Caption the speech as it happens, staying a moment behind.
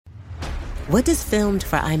What does filmed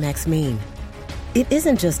for IMAX mean? It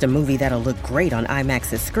isn't just a movie that'll look great on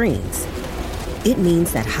IMAX's screens. It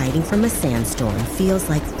means that hiding from a sandstorm feels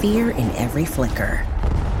like fear in every flicker.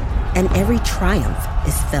 And every triumph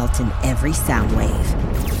is felt in every sound wave.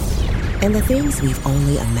 And the things we've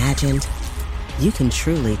only imagined, you can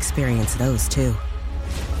truly experience those too.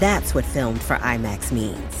 That's what filmed for IMAX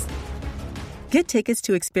means. Get tickets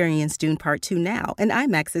to experience Dune Part 2 now and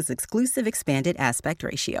IMAX's exclusive expanded aspect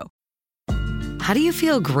ratio. How do you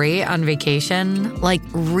feel great on vacation? Like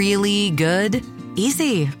really good?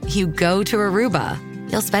 Easy. You go to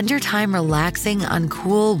Aruba. You'll spend your time relaxing on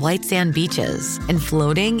cool white sand beaches and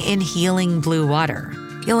floating in healing blue water.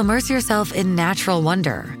 You'll immerse yourself in natural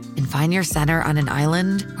wonder and find your center on an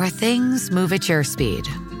island where things move at your speed.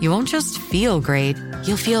 You won't just feel great,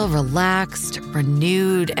 you'll feel relaxed,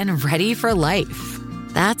 renewed, and ready for life.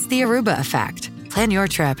 That's the Aruba effect. Plan your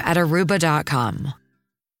trip at Aruba.com.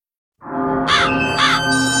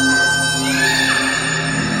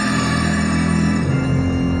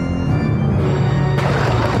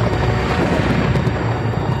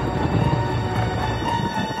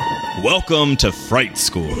 Welcome to Fright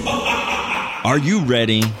School. Are you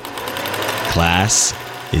ready? Class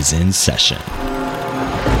is in session.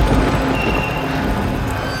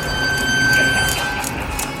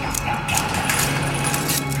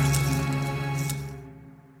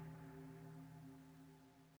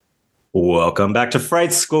 Welcome back to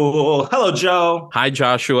Fright School. Hello, Joe. Hi,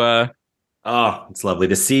 Joshua. Oh, it's lovely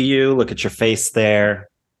to see you. Look at your face there,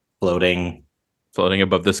 floating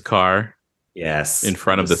Above this car. Yes. In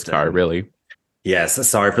front of this car, really. Yes.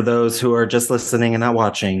 Sorry for those who are just listening and not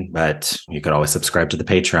watching, but you could always subscribe to the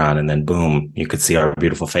Patreon and then boom, you could see our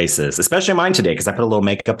beautiful faces, especially mine today because I put a little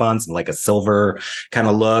makeup on, some like a silver kind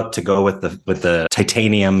of look to go with the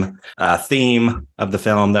titanium theme of the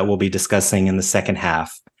film that we'll be discussing in the second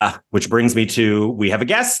half. Which brings me to, we have a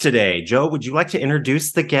guest today. Joe, would you like to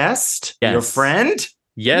introduce the guest? Yes. Your friend?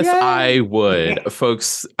 Yes, yay. I would.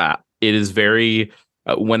 Folks, it is very...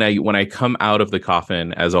 when I come out of the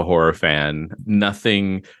coffin as a horror fan,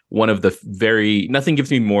 nothing gives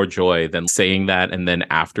me more joy than saying that and then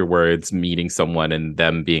afterwards meeting someone and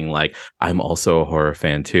them being like, I'm also a horror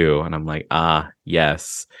fan too. And I'm like,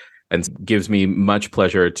 yes. And it gives me much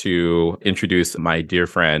pleasure to introduce my dear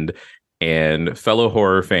friend and fellow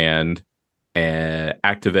horror fan and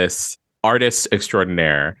activist, artist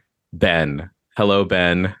extraordinaire, Ben. Hello,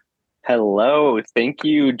 Ben. Hello. Thank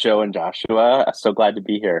you, Joe and Joshua. I'm so glad to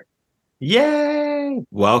be here. Yay.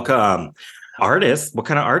 Welcome. Artist, what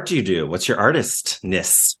kind of art do you do? What's your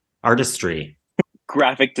artistry?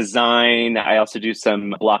 Graphic design. I also do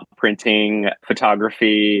some block printing,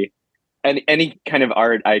 photography, and any kind of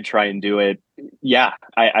art. I try and do it. Yeah,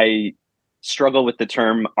 I struggle with the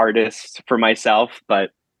term artist for myself, but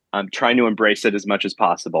I'm trying to embrace it as much as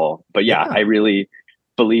possible. But yeah. I really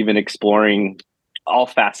believe in exploring all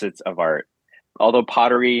facets of art. Although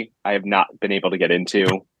pottery, I have not been able to get into,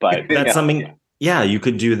 but that's something. Yeah, you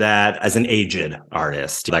could do that as an aged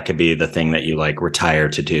artist. That could be the thing that you like retire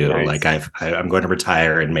to do. Nice. Like I'm going to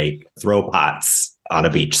retire and throw pots on a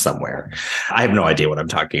beach somewhere. I have no idea what I'm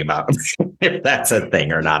talking about. If that's a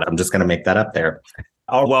thing or not, I'm just going to make that up there.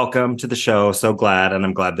 Welcome to the show. So glad. And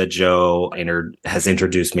I'm glad that Joe has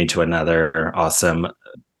introduced me to another awesome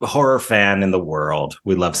horror fan in the world.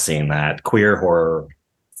 We love seeing that. Queer horror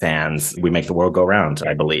fans. We make the world go round,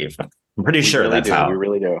 I believe. I'm pretty sure that's how. We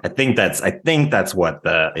really do. I think that's what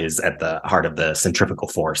is at the heart of the centrifugal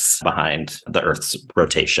force behind the Earth's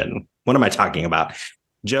rotation. What am I talking about?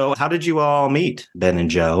 Joe, how did you all meet? Ben and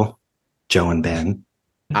Joe. Joe and Ben.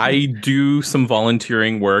 I do some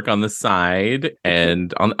volunteering work on the side,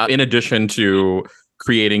 and in addition to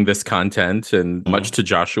creating this content, and much to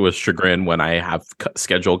Joshua's chagrin when I have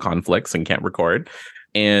schedule conflicts and can't record.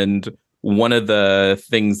 And one of the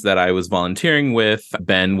things that I was volunteering with,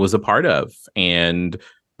 Ben was a part of,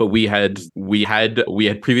 but we had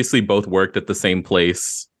previously both worked at the same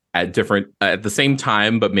place at the same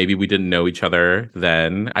time, but maybe we didn't know each other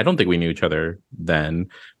then. I don't think we knew each other then.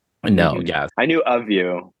 No, yeah. I knew of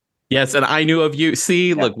you. Yes, and I knew of you.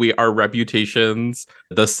 See, Look, our reputations,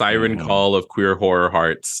 the siren call of queer horror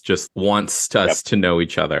hearts just wants us to know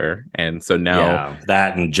each other. And so now...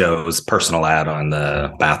 that and Joe's personal ad on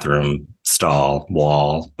the bathroom stall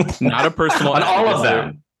wall. Not a personal ad. On all of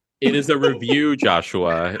them. It is a review,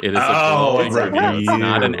 Joshua. It is a review. It's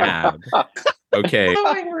not an ad. Okay.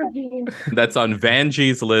 That's on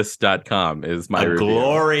vangeeslist.com is my review.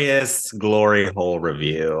 Glorious glory hole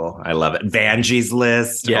review. I love it. Vangee's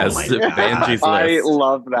List. Yes, Vangee's List. I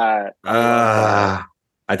love that. I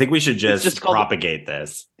think we should just propagate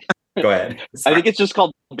this. Go ahead. I think it's just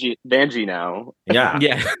called Banji now. Yeah.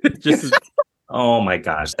 Yeah. Just Oh my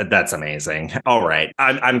gosh, that's amazing. All right.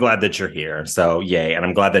 I'm glad that you're here. So yay. And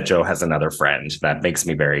I'm glad that Joe has another friend. That makes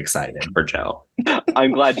me very excited for Joe.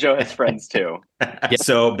 I'm glad Joe has friends too.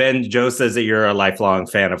 So Ben, Joe says that you're a lifelong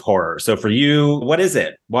fan of horror. So for you, what is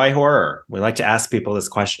it? Why horror? We like to ask people this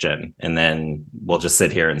question, and then we'll just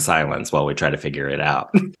sit here in silence while we try to figure it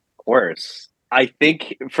out. Of course. I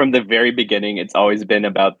think from the very beginning, it's always been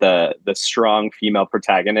about the strong female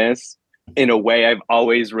protagonist. In a way, I've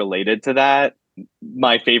always related to that.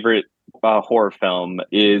 My favorite horror film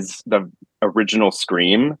is the original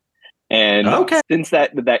Scream. And since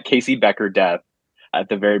that Casey Becker death at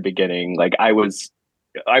the very beginning, like I was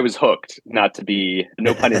hooked, not to be,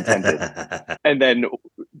 no pun intended. And then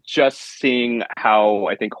just seeing how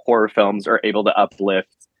I think horror films are able to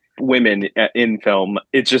uplift women in film,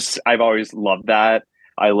 I've always loved that.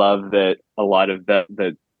 I love that a lot of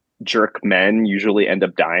the jerk men usually end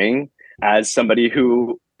up dying. As somebody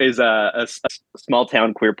who is a small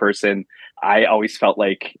town queer person, I always felt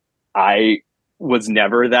like I was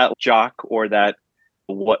never that jock or that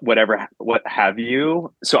what have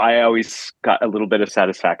you. So I always got a little bit of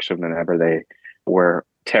satisfaction whenever they were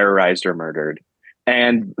terrorized or murdered.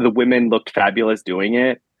 And the women looked fabulous doing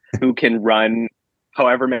it, who can run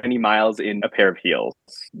however many miles in a pair of heels.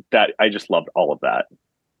 That I just loved all of that.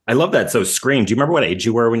 I love that. So Scream, do you remember what age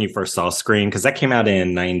you were when you first saw Scream? Because that came out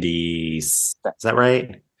in 90. Is that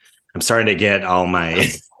right? I'm starting to get all my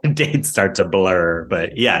dates start to blur.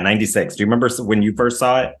 But yeah, 96. Do you remember when you first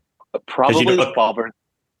saw it? Probably 12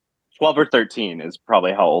 or 13 is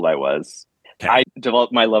probably how old I was. Okay. I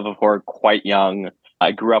developed my love of horror quite young.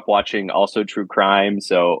 I grew up watching also true crime.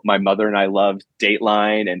 So my mother and I loved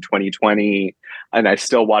Dateline and 2020. And I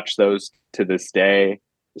still watch those to this day.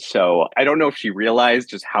 So I don't know if she realized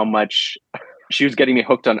just how much she was getting me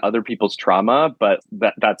hooked on other people's trauma, but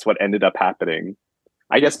that's what ended up happening.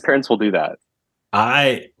 I guess parents will do that.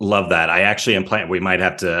 I love that. I actually am planning. We might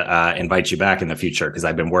have to invite you back in the future because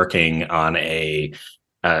I've been working on a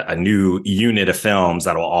new unit of films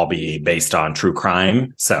that will all be based on true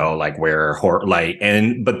crime. So like where horror,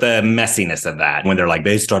 but the messiness of that when they're like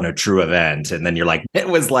based on a true event. And then you're like, it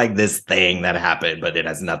was like this thing that happened, but it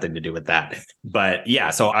has nothing to do with that. But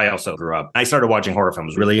yeah, so I also grew up, I started watching horror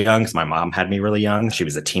films really young because my mom had me really young. She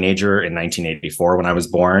was a teenager in 1984 when I was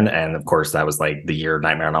born. And of course that was like the year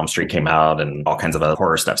Nightmare on Elm Street came out and all kinds of other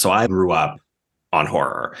horror stuff. So I grew up on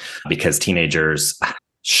horror because teenagers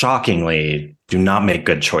shockingly do not make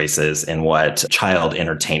good choices in what child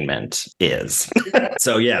entertainment is.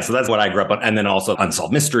 So that's what I grew up on. And then also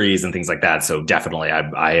unsolved mysteries and things like that. So definitely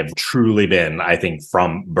I have truly been, I think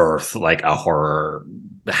from birth, like a horror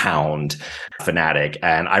hound fanatic.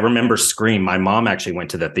 And I remember Scream. My mom actually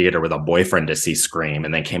went to the theater with a boyfriend to see Scream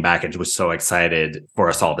and then came back and was so excited for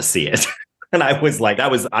us all to see it. And I was like,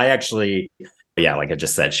 yeah, like I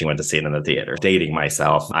just said, she went to see it in the theater. Dating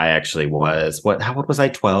myself, I actually was, how old was I?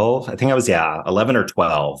 12? I think I was, 11 or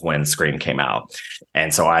 12 when Scream came out.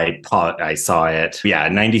 And so I saw it. Yeah,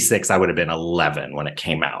 in 96, I would have been 11 when it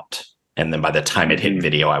came out. And then by the time it hit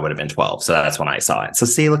video, I would have been 12. So that's when I saw it. So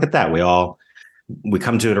see, look at that. We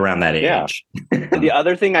come to it around that age. Yeah. The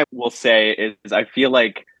other thing I will say is I feel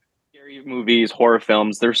like scary movies, horror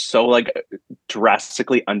films, they're so like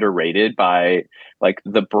drastically underrated by like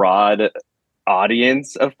the broad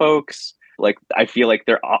audience of folks. Like I feel like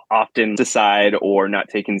they're often aside or not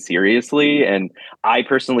taken seriously, and I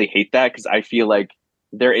personally hate that because I feel like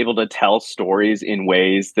they're able to tell stories in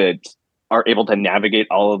ways that are able to navigate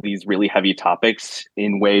all of these really heavy topics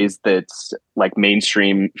in ways that like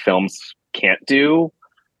mainstream films can't do.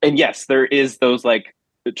 And yes, there is those like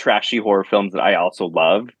trashy horror films that I also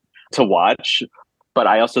love to watch, but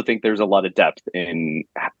I also think there's a lot of depth in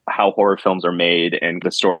how horror films are made and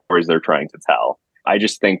the stories they're trying to tell. I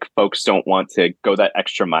just think folks don't want to go that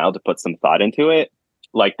extra mile to put some thought into it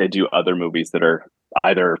like they do other movies that are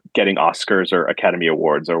either getting Oscars or Academy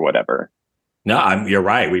Awards or whatever. No, you're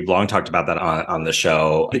right. We've long talked about that on the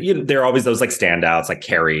show. There are always those like standouts like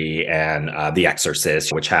Carrie and The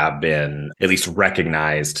Exorcist, which have been at least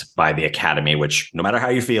recognized by the Academy, which no matter how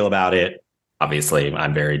you feel about it, obviously,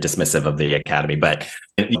 I'm very dismissive of the Academy, but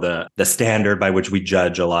the standard by which we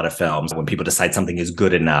judge a lot of films, when people decide something is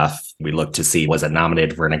good enough, we look to see, was it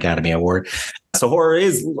nominated for an Academy Award? So horror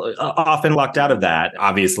is often locked out of that.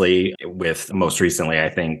 Obviously, with most recently, I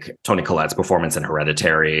think Toni Collette's performance in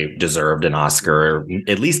Hereditary deserved an Oscar,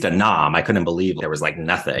 at least a nom. I couldn't believe there was like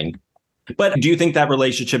nothing. But do you think that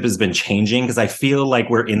relationship has been changing? Because I feel like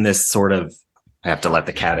we're in this sort of, I have to let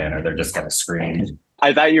the cat in or they're just going to scream.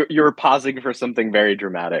 I thought you were pausing for something very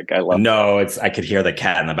dramatic. I love No, it's I could hear the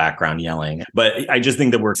cat in the background yelling. But I just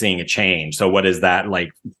think that we're seeing a change. So what is that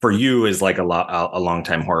like for you as like a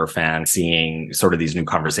longtime horror fan, seeing sort of these new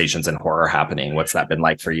conversations in horror happening? What's that been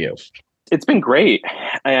like for you? It's been great.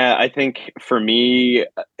 I think for me,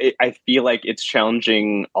 I feel like it's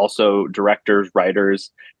challenging also directors,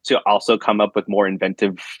 writers to also come up with more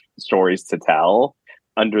inventive stories to tell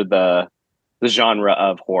under the genre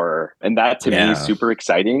of horror. And that to me is Yeah. super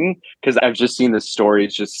exciting because I've just seen the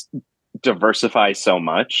stories just diversify so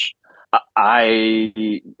much.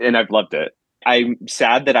 And I've loved it. I'm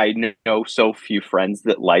sad that I know so few friends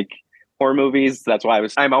that like horror movies. That's why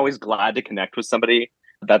I'm always glad to connect with somebody.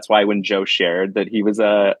 That's why when Joe shared that he was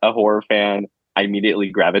a horror fan, I immediately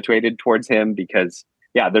gravitated towards him because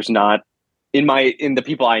yeah, there's not in the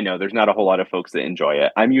people I know, there's not a whole lot of folks that enjoy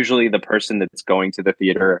it. I'm usually the person that's going to the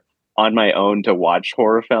theater on my own to watch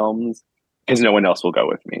horror films because no one else will go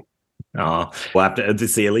with me. Oh, we'll have to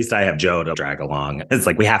see. At least I have Joe to drag along. It's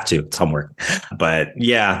like we have to. It's homework. But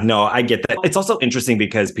yeah, no, I get that. It's also interesting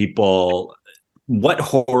because what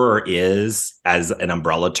horror is as an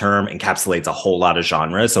umbrella term encapsulates a whole lot of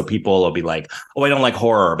genres. So people will be like, oh, I don't like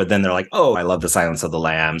horror. But then they're like, oh, I love The Silence of the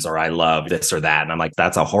Lambs, or I love this or that. And I'm like,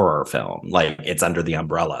 that's a horror film. Like it's under the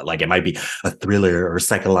umbrella. Like it might be a thriller or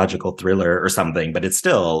psychological thriller or something, but it's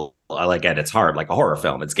still like at its heart, like a horror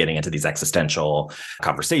film. It's getting into these existential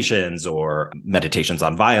conversations or meditations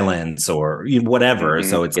on violence or whatever. Mm-hmm.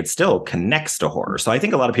 So it still connects to horror. So I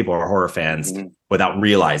think a lot of people are horror fans without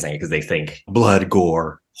realizing it because they think blood,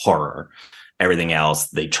 gore, horror. Everything else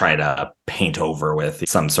they try to paint over with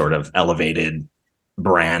some sort of elevated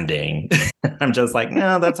branding. I'm just like,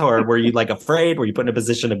 no, that's horror. Were you like afraid? Were you put in a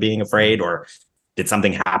position of being afraid? Or did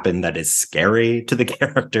something happen that is scary to the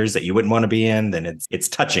characters that you wouldn't want to be in? Then it's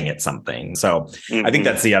touching at something. So I think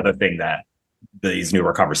that's the other thing that these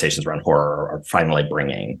newer conversations around horror are finally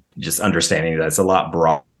bringing. Just understanding that it's a lot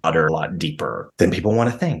broader, a lot deeper than people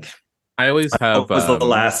want to think. I always have... What was the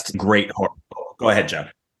last great horror? Go ahead,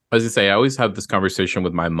 Jeff. I was going to say, I always have this conversation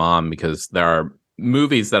with my mom because there are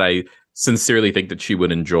movies that I sincerely think that she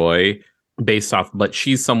would enjoy based off, but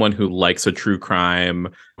she's someone who likes a true crime.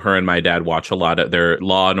 Her and my dad watch a lot of their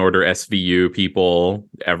Law and Order SVU people,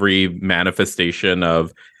 every manifestation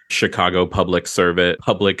of Chicago public services,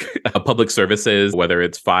 whether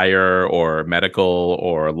it's fire or medical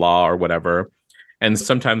or law or whatever. And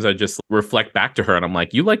sometimes I just reflect back to her and I'm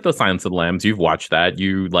like, you like The Silence of the Lambs, you've watched that,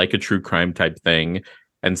 you like a true crime type thing.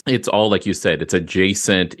 And it's all, like you said, it's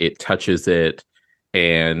adjacent, it touches it.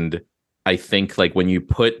 And I think like when you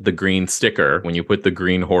put the green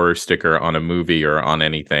horror sticker on a movie or on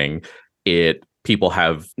anything,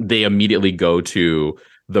 they immediately go to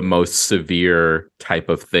the most severe type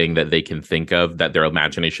of thing that they can think of, that their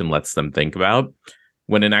imagination lets them think about.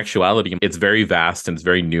 When in actuality, it's very vast and it's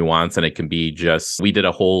very nuanced, and it can be we did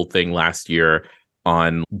a whole thing last year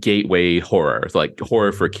on gateway horror, like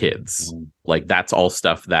horror for kids. Like that's all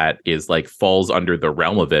stuff that is like falls under the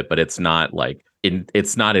realm of it, but it's not like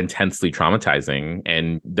it's not intensely traumatizing.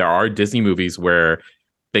 And there are Disney movies where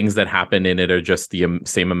things that happen in it are just the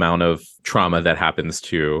same amount of trauma that happens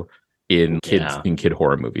in kid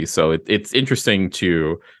horror movies. So it's interesting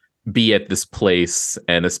to be at this place.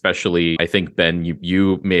 And especially, I think, Ben,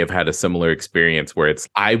 you may have had a similar experience where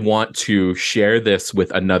I want to share this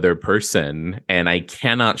with another person and I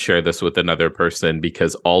cannot share this with another person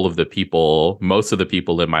because most of the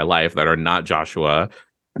people in my life that are not Joshua,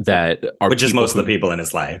 which is most of the people in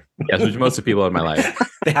his life. Yes, which most of the people in my life.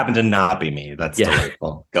 They happen to not be me. That's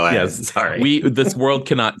delightful. Go ahead. Yes, sorry. This world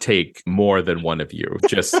cannot take more than one of you.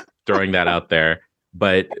 Just throwing that out there.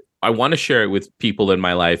 But I want to share it with people in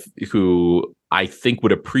my life who I think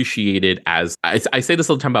would appreciate it. As I say this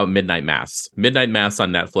all the time about Midnight Mass. Midnight Mass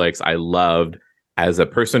on Netflix, I loved as a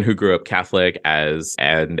person who grew up Catholic, as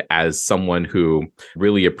someone who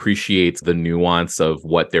really appreciates the nuance of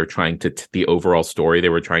what they're trying to, the overall story they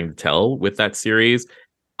were trying to tell with that series.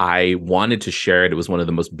 I wanted to share it. It was one of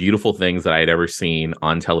the most beautiful things that I had ever seen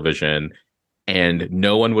on television. And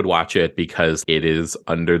no one would watch it because it is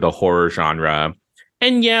under the horror genre.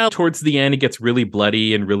 And yeah, towards the end, it gets really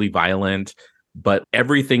bloody and really violent. But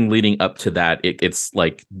everything leading up to that, it's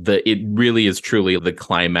like it really is truly the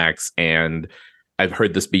climax. And I've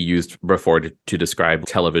heard this be used before to describe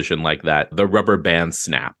television like that. The rubber band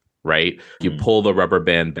snap, right? You pull the rubber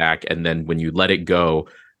band back, and then when you let it go,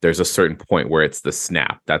 there's a certain point where it's the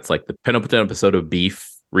snap. That's like the penultimate episode of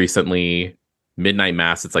Beef recently. Midnight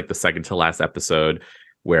Mass, it's like the second to last episode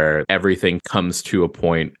where everything comes to a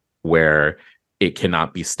point where it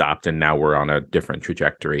cannot be stopped, and now we're on a different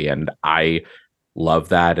trajectory. And I love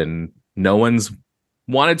that. And no one's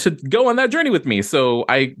wanted to go on that journey with me. So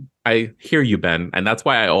I hear you, Ben. And that's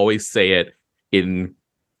why I always say it in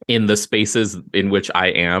the spaces in which I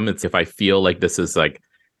am. It's if I feel like this is like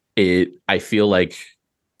it, I feel like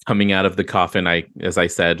coming out of the coffin, as I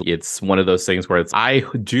said, it's one of those things where I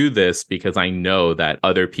do this because I know that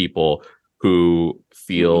other people who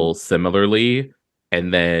feel similarly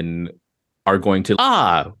and then are going to,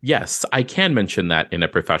 yes, I can mention that in a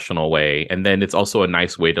professional way. And then it's also a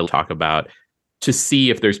nice way to talk about, to see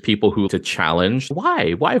if there's people who to challenge,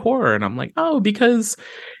 why horror? And I'm like, because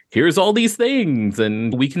here's all these things,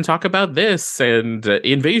 and we can talk about this and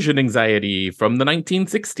invasion anxiety from the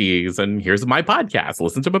 1960s. And here's my podcast.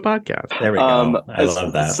 Listen to my podcast. There we go. I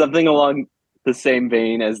love that. Something along the same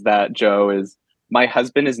vein as that, Joe, is my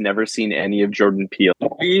husband has never seen any of Jordan Peele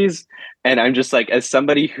movies. And I'm just like, as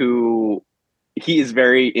somebody who he is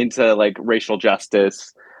very into like racial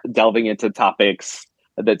justice, delving into topics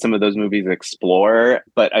that some of those movies explore,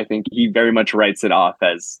 but I think he very much writes it off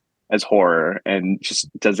as horror and just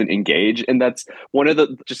doesn't engage. And that's one of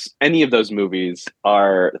the, just any of those movies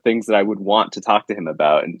are things that I would want to talk to him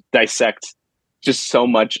about and dissect just so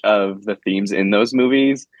much of the themes in those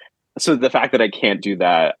movies. So the fact that I can't do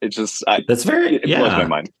that, it just, it blows my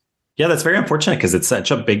mind. Yeah, that's very unfortunate because it's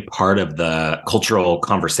such a big part of the cultural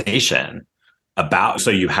conversation about, so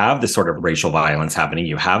you have this sort of racial violence happening.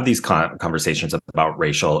 You have these conversations about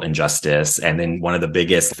racial injustice. And then one of the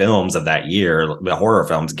biggest films of that year, the horror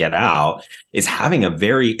films, Get Out, is having a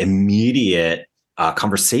very immediate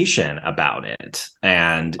conversation about it.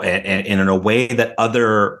 And in a way that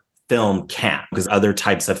other film can't, because other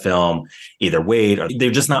types of film either wait or they're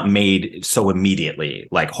just not made so immediately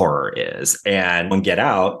like horror is. And when Get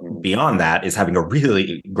Out, beyond that, is having a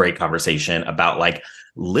really great conversation about like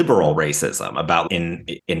liberal racism, about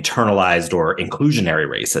internalized or inclusionary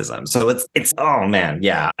racism. So it's oh man,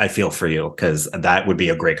 yeah, I feel for you, because that would be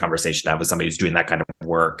a great conversation to have with somebody who's doing that kind of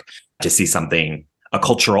work, to see something, a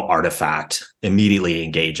cultural artifact, immediately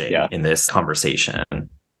engaging in this conversation.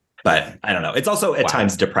 But I don't know. It's also at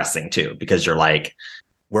times depressing too, because you're like,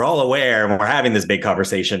 we're all aware and we're having this big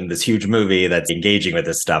conversation, this huge movie that's engaging with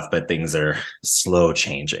this stuff, but things are slow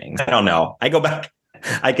changing. I don't know. I go back.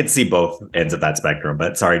 I could see both ends of that spectrum.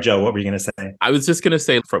 But sorry, Joe, what were you going to say? I was just going to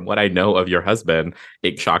say, from what I know of your husband,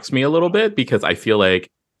 it shocks me a little bit because I feel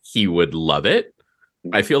like he would love it.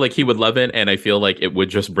 I feel like he would love it. And I feel like it would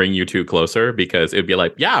just bring you two closer, because it'd be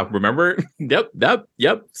like, yeah, remember? Yep.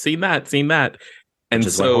 Seen that. And which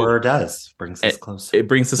is so what horror does, brings us closer. It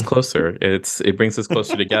brings us closer. It brings us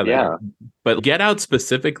closer together. Yeah. But Get Out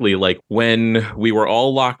specifically, like when we were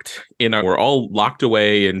all locked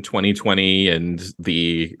away in 2020, and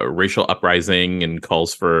the racial uprising and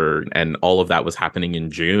calls for, and all of that was happening in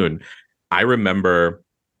June. I remember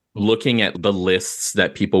looking at the lists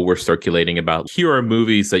that people were circulating about, here are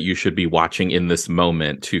movies that you should be watching in this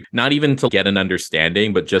moment, to not even to get an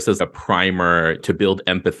understanding, but just as a primer to build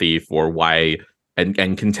empathy for why, and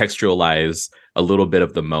contextualize a little bit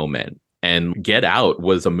of the moment. And Get Out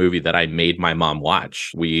was a movie that I made my mom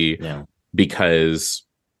watch. Because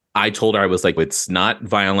I told her, I was like, it's not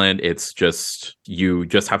violent. It's just, you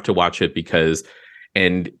just have to watch it because,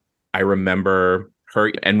 and I remember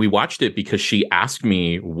her, and we watched it because she asked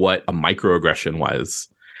me what a microaggression was.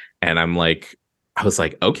 And I was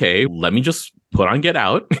like, okay, let me just put on Get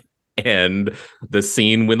Out. And the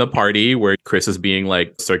scene with the party where Chris is being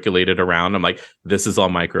like circulated around, I'm like, this is all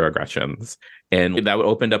microaggressions. And that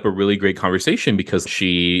opened up a really great conversation, because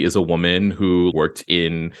she is a woman who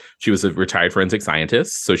she was a retired forensic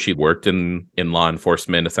scientist. So she worked in law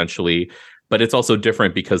enforcement essentially, but it's also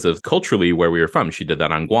different because of culturally where we were from. She did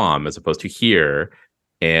that on Guam as opposed to here,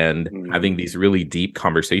 and having these really deep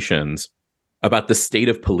conversations about the state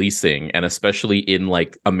of policing, and especially in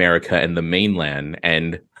like America and the mainland,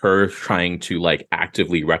 and her trying to like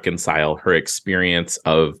actively reconcile her experience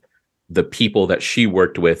of the people that she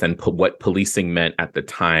worked with and what policing meant at the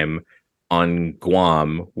time on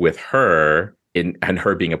Guam with her, and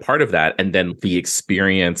her being a part of that. And then the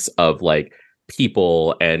experience of like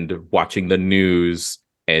people and watching the news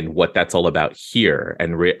and what that's all about here,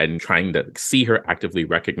 and trying to see her actively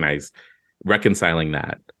reconciling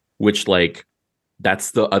that, which like,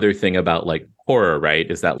 that's the other thing about like horror,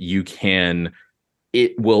 right? Is that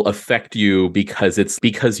it will affect you because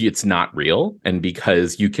it's not real, and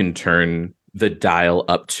because you can turn the dial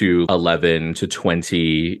up to 11 to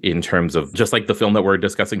 20 in terms of just like the film that we're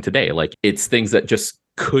discussing today. Like, it's things that just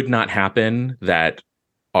could not happen that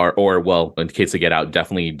are, or well, in case of Get Out,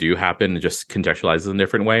 definitely do happen, just contextualized in a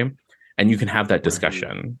different way. And you can have that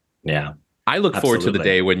discussion. Yeah. I look forward to the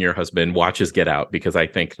day when your husband watches Get Out, because I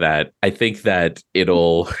think that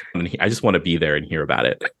it'll, I just want to be there and hear about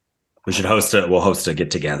it. We should we'll host a get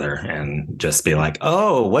together and just be like,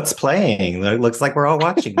 oh, what's playing? It looks like we're all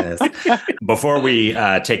watching this. Before we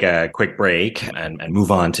take a quick break and move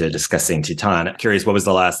on to discussing Titane, curious, what was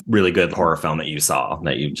the last really good horror film that you saw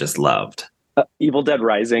that you just loved? Evil Dead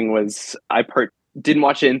Rising was, didn't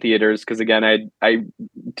watch it in theaters because, again, I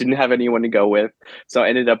didn't have anyone to go with. So I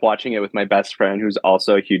ended up watching it with my best friend, who's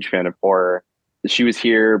also a huge fan of horror. She was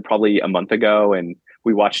here probably a month ago, and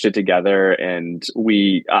we watched it together, and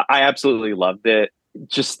I absolutely loved it.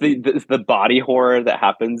 Just the body horror that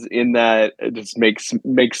happens in that, it just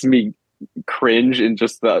makes me cringe in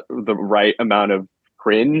just the right amount of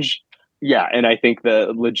cringe. Yeah, and I think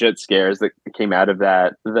the legit scares that came out of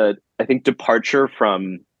that, I think departure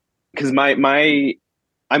from, because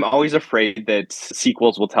I'm always afraid that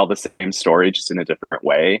sequels will tell the same story just in a different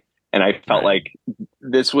way. And I felt like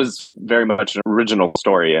this was very much an original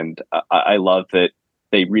story, and I love that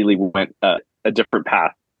they really went a different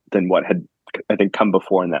path than what had, I think, come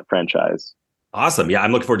before in that franchise. Awesome. Yeah,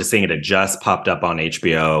 I'm looking forward to seeing it. It just popped up on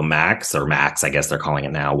HBO Max, or Max, I guess they're calling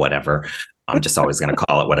it now, whatever. I'm just always going to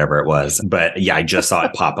call it whatever it was. But yeah, I just saw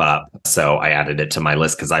it pop up. So I added it to my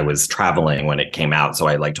list because I was traveling when it came out. So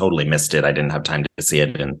I totally missed it. I didn't have time to see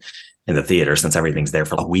it in the theater since everything's there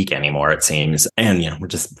for a week anymore, it seems. And, we're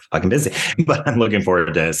just fucking busy. But I'm looking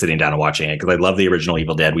forward to sitting down and watching it because I love the original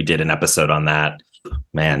Evil Dead. We did an episode on that,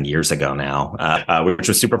 years ago now, which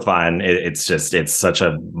was super fun. It's such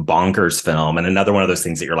a bonkers film. And another one of those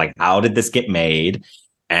things that you're like, how did this get made?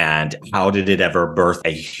 And how did it ever birth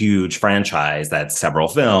a huge franchise that's several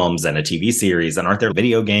films and a TV series? And aren't there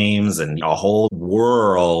video games and a whole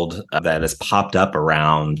world that has popped up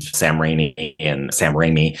around Sam Raimi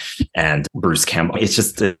and Bruce Campbell?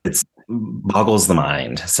 It's boggles the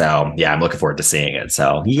mind. So yeah, I'm looking forward to seeing it.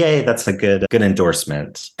 So yay, that's a good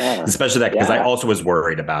endorsement. Especially that because I also was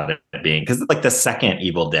worried about it being, because like the second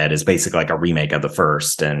Evil Dead is basically like a remake of the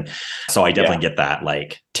first. And so I definitely get that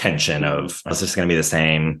tension of, is this going to be the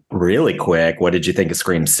same? Really quick, what did you think of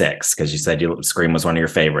Scream 6? Because you said Scream was one of your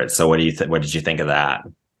favorites. So what did you think of that?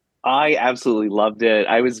 I absolutely loved it.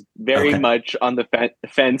 I was very much on the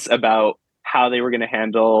fence about how they were going to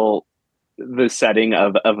handle the setting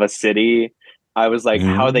of a city. I was like,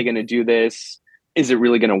 how are they going to do this? Is it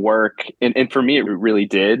really going to work? And for me, it really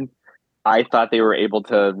did. I thought they were able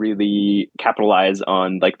to really capitalize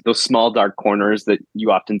on those small dark corners that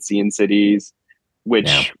you often see in cities,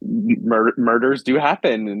 which murders do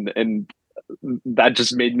happen. And that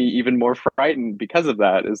just made me even more frightened because of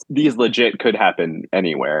that. Is these legit could happen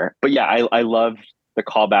anywhere. But yeah, I love the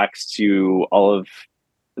callbacks to all of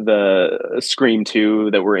the Scream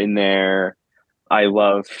 2 that were in there. I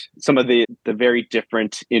love some of the very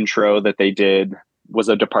different intro that they did was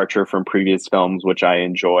a departure from previous films, which I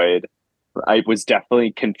enjoyed. I was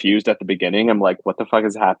definitely confused at the beginning. I'm like, what the fuck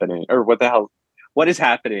is happening? Or what is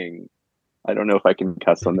happening? I don't know if I can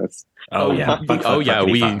cuss on this. Oh yeah.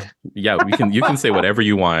 You can say whatever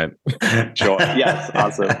you want. Sure. Yes.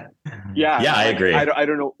 Awesome. Yeah. Yeah, I agree. I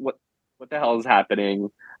don't know what the hell is happening.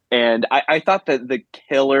 And I thought that the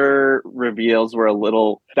killer reveals were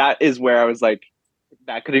that is where I was like,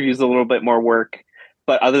 that could have used a little bit more work.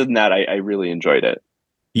 But other than that, I really enjoyed it.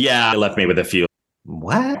 Yeah, it left me with a few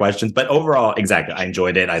questions. But overall, exactly, I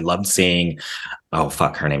enjoyed it. I loved seeing,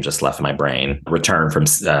 her name just left my brain. Return from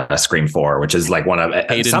Scream 4, which is like one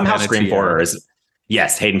of, somehow Scream 4 is,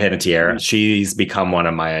 yes, Hayden Panettiere. She's become one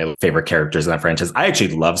of my favorite characters in that franchise. I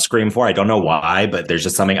actually love Scream 4. I don't know why, but there's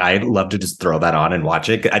just something I love to just throw that on and watch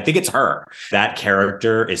it. I think it's her. That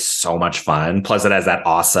character is so much fun. Plus, it has that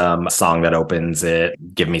awesome song that opens it.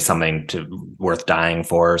 Give me something worth dying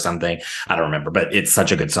for or something. I don't remember, but it's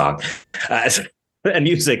such a good song. And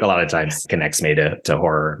music a lot of times connects me to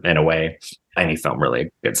horror in a way. Any film,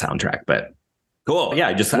 really good soundtrack, but cool. Yeah,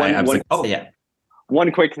 I was like, oh yeah.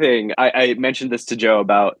 One quick thing, I mentioned this to Joe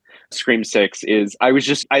about Scream 6 is I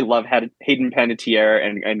love Hayden Panettiere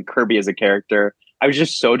and Kirby as a character. I was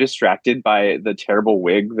just so distracted by the terrible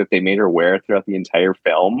wig that they made her wear throughout the entire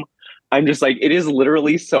film. I'm just like, it is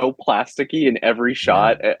literally so plasticky in every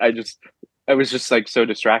shot. Yeah. I was just like so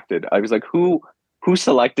distracted. I was like, who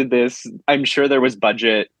selected this? I'm sure there was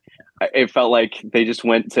budget. It felt like they just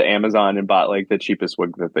went to Amazon and bought the cheapest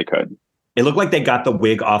wig that they could. It looked like they got the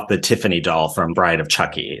wig off the Tiffany doll from Bride of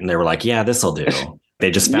Chucky. And they were like, yeah, this'll do. They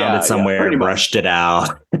just found it somewhere and brushed it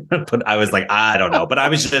out. But I was like, I don't know. But I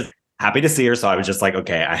was just happy to see her. So I was just like,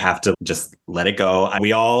 okay, I have to just let it go.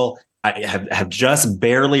 We all I have just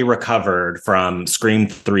barely recovered from Scream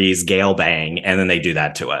 3's Gale Bang, and then they do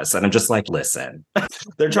that to us. And I'm just like, listen,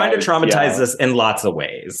 they're trying to traumatize us in lots of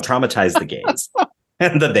ways. Traumatize the gays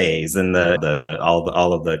and the theys and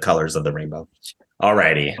all of the colors of the rainbow.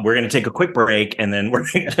 Alrighty, we're going to take a quick break, and then we're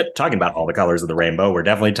talking about all the colors of the rainbow. We're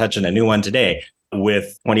definitely touching a new one today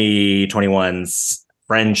with 2021's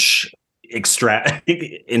French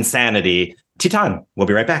insanity, Titane. We'll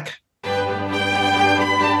be right back.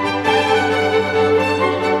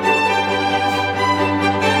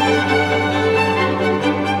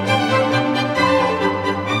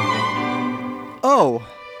 Oh,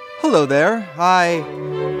 hello there. I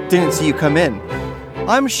didn't see you come in.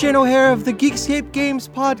 I'm Shane O'Hare of the Geekscape Games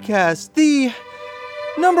Podcast, the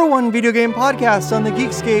 #1 video game podcast on the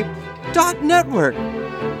Geekscape.network.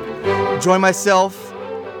 Join myself,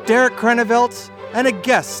 Derek Krenevelt, and a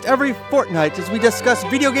guest every fortnight as we discuss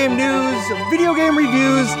video game news, video game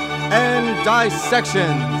reviews, and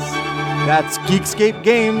dissections. That's Geekscape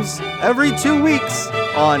Games every 2 weeks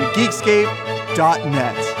on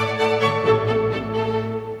Geekscape.net.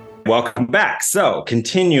 Welcome back. So,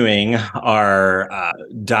 continuing our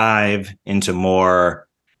dive into more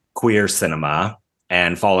queer cinema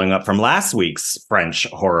and following up from last week's French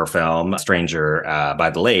horror film, Stranger by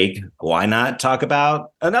the Lake, why not talk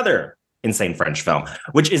about another insane French film?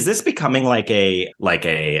 Which is this becoming like a what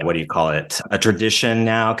do you call it? A tradition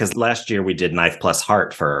now? Because last year we did Knife Plus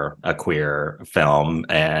Heart for a queer film,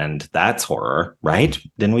 and that's horror, right?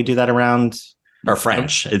 Didn't we do that around? Or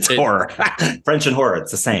French. It's horror. French and horror. It's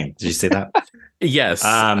the same. Did you see that? Yes.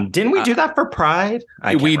 Didn't we do that for Pride?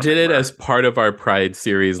 We did it as part of our Pride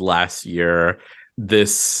series last year. I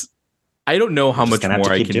don't know how much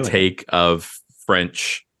more I can take of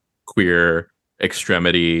French queer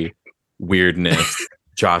extremity weirdness.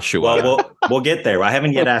 Joshua. Well, we'll get there. I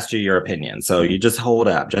haven't yet asked you your opinion, so you just hold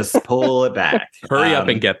up. Just pull it back. Hurry up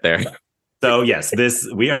and get there. So yes,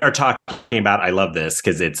 we are talking about. I love this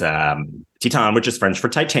because it's Titane, which is French for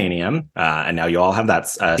titanium, and now you all have that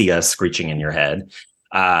screeching in your head.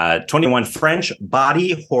 21 French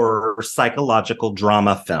body horror psychological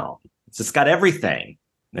drama film. It's got everything,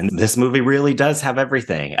 and this movie really does have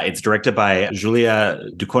everything. It's directed by Julia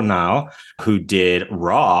Ducournau, who did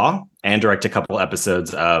Raw and directed a couple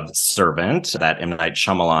episodes of Servant, that M. Night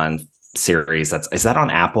Shyamalan series. Is that on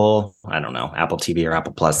Apple? I don't know, Apple TV or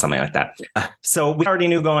Apple Plus, something like that. So we already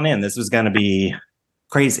knew going in this was going to be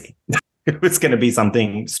crazy. It was going to be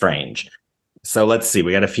something strange. So let's see.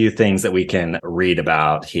 We got a few things that we can read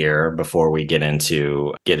about here before we get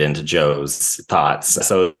into Joe's thoughts.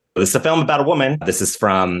 So this is a film about a woman. This is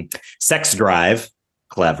from Sex Drive.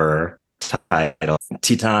 Clever title.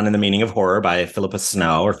 Titane and the Meaning of Horror by Philippa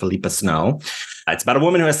Snow. It's about a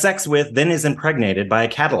woman who has sex with, then is impregnated by a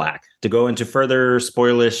Cadillac. To go into further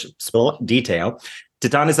detail,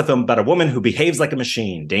 Titane is a film about a woman who behaves like a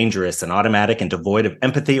machine, dangerous and automatic and devoid of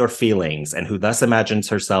empathy or feelings, and who thus imagines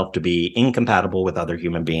herself to be incompatible with other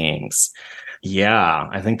human beings. Yeah,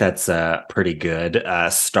 I think that's a pretty good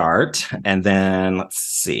start. And then let's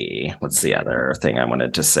see. What's the other thing I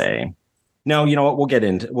wanted to say? No, you know what? We'll get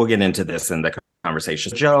into this in the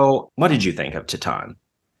conversation. Joe, what did you think of Titane?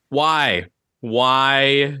 Why?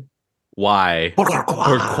 Pourquoi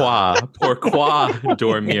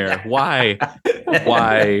dormir? Why?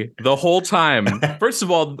 The whole time. First of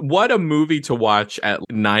all, what a movie to watch at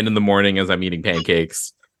 9 a.m. as I'm eating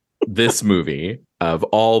pancakes. This movie, of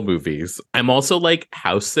all movies. I'm also like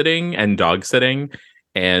house sitting and dog sitting.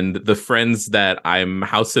 And the friends that I'm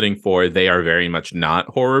house sitting for, they are very much not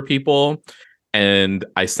horror people. And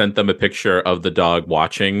I sent them a picture of the dog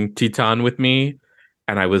watching Titane with me.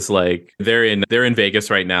 And I was like, they're in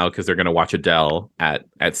Vegas right now because they're going to watch Adele at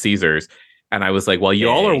Caesars. And I was like, while you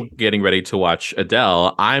all are getting ready to watch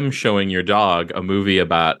Adele, I'm showing your dog a movie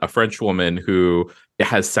about a French woman who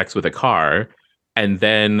has sex with a car. And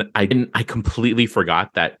then I completely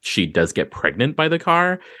forgot that she does get pregnant by the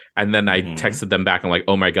car. And then I texted them back. I'm like,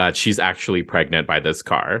 oh my God, she's actually pregnant by this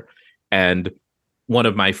car. And one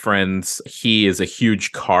of my friends, he is a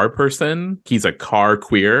huge car person. He's a car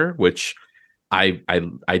queer, which I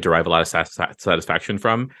derive a lot of satisfaction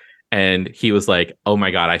from. And he was like, oh my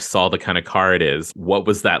God, I saw the kind of car it is. What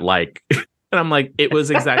was that like? And I'm like, it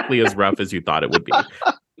was exactly as rough as you thought it would be.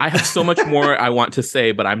 I have so much more I want to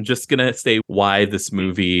say, but I'm just going to say why this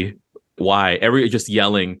movie, just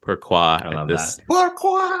yelling pourquoi at this.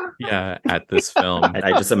 Pourquoi? Yeah, at this film.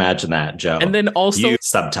 I just imagine that, Joe. And then also you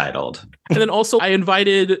subtitled. And then also I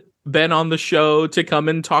invited Ben on the show to come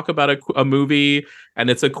and talk about a movie,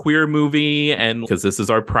 and it's a queer movie, and because this is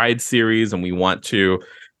our Pride series and we want to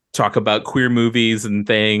talk about queer movies and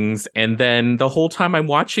things. And then the whole time I'm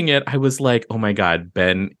watching it, I was like, oh my God,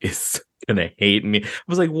 Ben is gonna hate me. I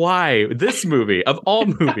was like, why? This movie of all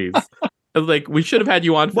movies. I was like, we should have had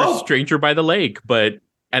you on for Stranger by the Lake, but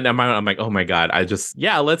and I'm like, oh my God,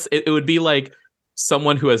 it would be like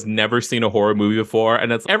someone who has never seen a horror movie before,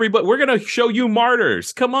 and it's everybody, we're gonna show you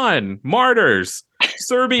Martyrs. Come on, Martyrs,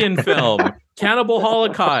 Serbian film, Cannibal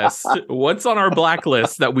Holocaust. What's on our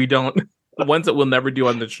blacklist that we don't, ones that we'll never do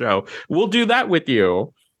on the show? We'll do that with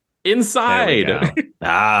you. Inside.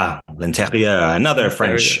 L'Intérieur, another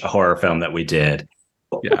French horror film that we did.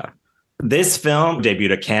 Yeah. This film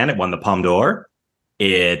debuted at Cannes. It won the Palme d'Or.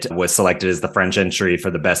 It was selected as the French entry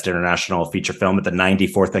for the Best International Feature Film at the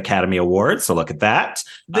 94th Academy Awards. So look at that.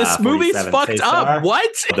 This movie's fucked up.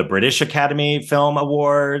 What? The British Academy Film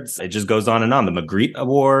Awards. It just goes on and on. The Magritte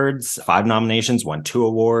Awards, 5 nominations, won 2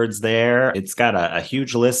 awards there. It's got a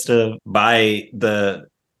huge list of, by the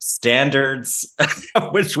standards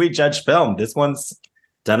of which we judge film, this one's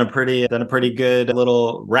done a pretty good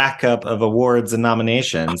little rack up of awards and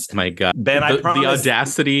nominations. Oh my God. Ben, I promise. The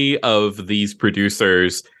audacity of these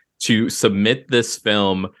producers to submit this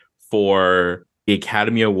film for the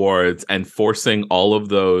Academy Awards and forcing all of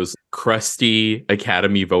those crusty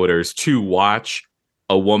Academy voters to watch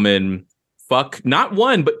a woman fuck not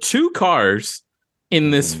 1, but 2 cars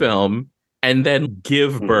in this film and then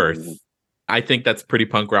give birth. I think that's pretty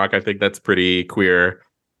punk rock. I think that's pretty queer,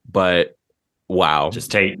 but wow.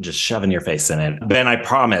 Just shoving your face in it. Ben, I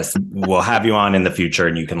promise we'll have you on in the future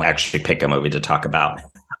and you can actually pick a movie to talk about.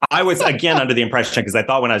 I was, again, under the impression, because I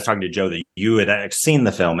thought when I was talking to Joe that you had seen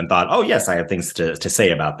the film and thought, oh, yes, I have things to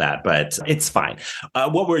say about that, but it's fine.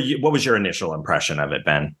 What was your initial impression of it,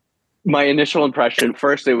 Ben? My initial impression,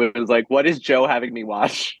 first, it was like, what is Joe having me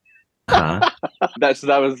watch? That was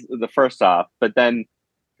the first off. But then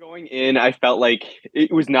going in, I felt like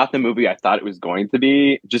it was not the movie I thought it was going to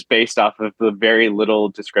be, just based off of the very little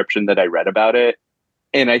description that I read about it.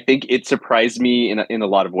 And I think it surprised me in a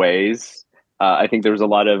lot of ways. I think there was a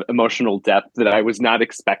lot of emotional depth that I was not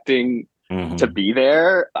expecting to be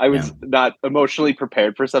there. I was not emotionally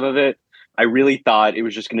prepared for some of it. I really thought it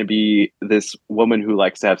was just going to be this woman who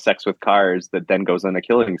likes to have sex with cars that then goes on a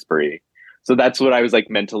killing spree. So that's what I was like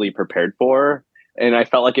mentally prepared for. And I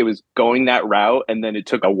felt like it was going that route, and then it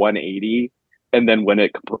took a 180 and then went a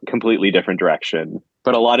completely different direction.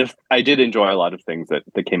 But I did enjoy a lot of things that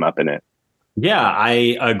came up in it. Yeah,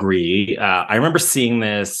 I agree. I remember seeing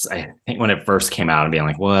this, I think when it first came out and being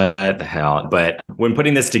like, what the hell? But when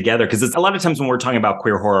putting this together, because it's a lot of times when we're talking about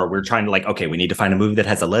queer horror, we're trying to okay, we need to find a movie that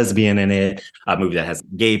has a lesbian in it, a movie that has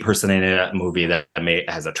a gay person in it, a movie that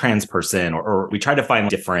has a trans person, or we try to find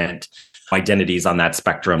different identities on that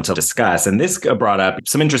spectrum to discuss. And this brought up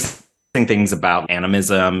some interesting things about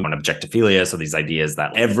animism and objectophilia. So these ideas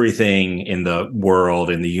that everything in the world,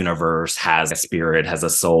 in the universe, has a spirit, has a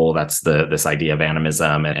soul. That's this idea of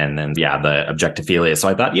animism. And then, the objectophilia. So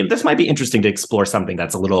I thought, this might be interesting to explore something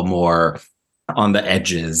that's a little more on the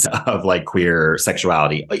edges of queer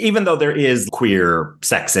sexuality, even though there is queer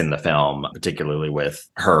sex in the film, particularly with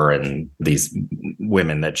her and these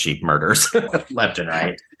women that she murders left and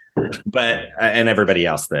right. But and everybody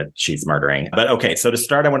else that she's murdering. But okay, so to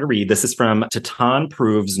start, I want to read. This is from Titane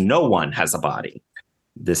Proves No One Has a Body.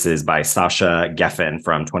 This is by Sasha Geffen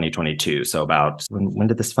from 2022. So about when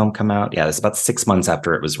did this film come out? Yeah, it's about 6 months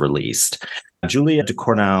after it was released. Julia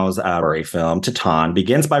Ducournau's film Titane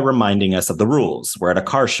begins by reminding us of the rules. We're at a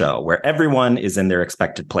car show where everyone is in their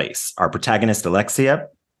expected place. Our protagonist Alexia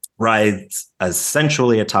rides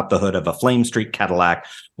essentially atop the hood of a Flame Street Cadillac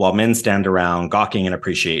while men stand around gawking in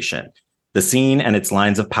appreciation. The scene and its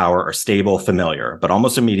lines of power are stable, familiar, but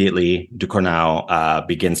almost immediately Ducournau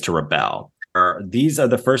begins to rebel. These are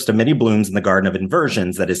the first of many blooms in the garden of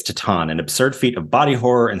inversions that is Titane, an absurd feat of body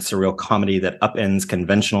horror and surreal comedy that upends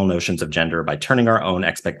conventional notions of gender by turning our own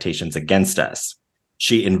expectations against us.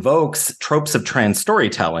 She invokes tropes of trans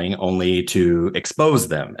storytelling only to expose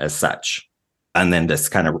them as such. And then this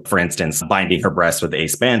kind of, for instance, binding her breasts with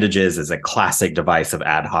ace bandages is a classic device of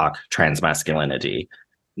ad hoc transmasculinity.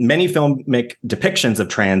 Many filmic depictions of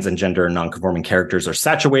trans and gender nonconforming characters are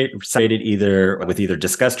saturated either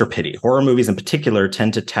disgust or pity. Horror movies in particular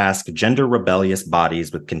tend to task gender rebellious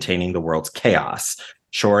bodies with containing the world's chaos,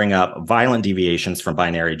 shoring up violent deviations from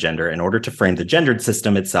binary gender in order to frame the gendered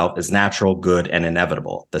system itself as natural, good, and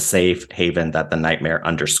inevitable, the safe haven that the nightmare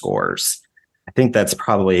underscores. I think that's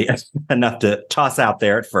probably enough to toss out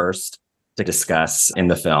there at first to discuss in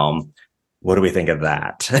the film. What do we think of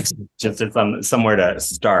that? Just somewhere to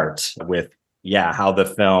start with, how the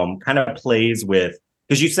film kind of plays with,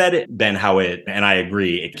 because you said it, Ben, how it, and I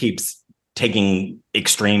agree, it keeps taking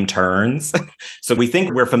extreme turns. So we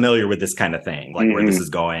think we're familiar with this kind of thing, like where this is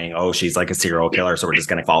going. Oh, she's like a serial killer, so we're just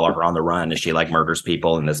going to follow her on the run as she like murders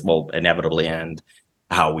people, and this will inevitably end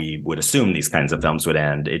how we would assume these kinds of films would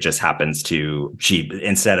end. It just happens to, she,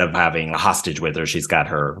 instead of having a hostage with her, she's got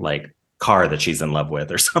her like car that she's in love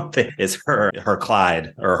with or something. Is her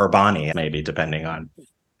Clyde or her Bonnie, maybe, depending on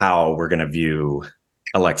how we're going to view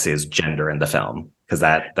Alexia's gender in the film. Because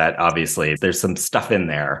that obviously there's some stuff in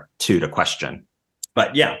there too to question.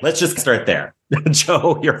 But yeah, let's just start there.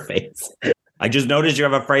 Joe, your face. I just noticed you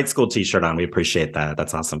have a Fright School t-shirt on. We appreciate that.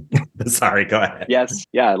 That's awesome. Sorry, go ahead. Yes.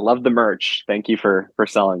 Yeah, I love the merch. Thank you for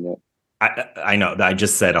selling it. I know that I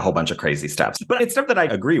just said a whole bunch of crazy stuff, but it's stuff that I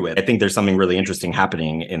agree with. I think there's something really interesting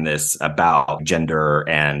happening in this about gender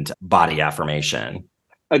and body affirmation.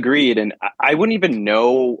 Agreed. And I wouldn't even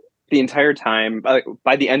know the entire time.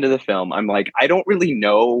 By the end of the film, I'm like, I don't really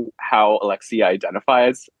know how Alexia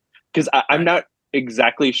identifies, because I'm not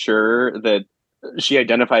exactly sure that she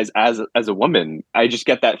identifies as a woman. I just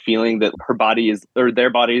get that feeling that her body is, or their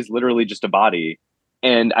body is literally just a body.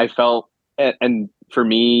 And I felt, and for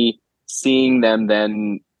me, seeing them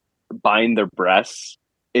then bind their breasts,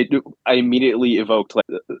 I immediately evoked like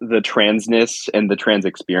the transness and the trans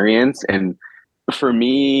experience. And for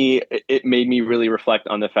me, it made me really reflect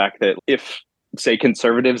on the fact that if, say,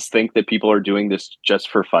 conservatives think that people are doing this just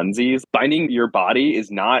for funsies, binding your body is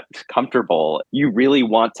not comfortable. You really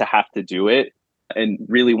want to have to do it and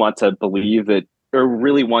really want to believe that, or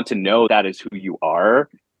really want to know that is who you are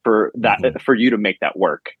for that, for you to make that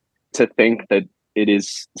work. To think that it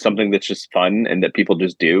is something that's just fun and that people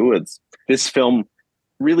just do. This film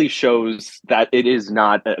really shows that it is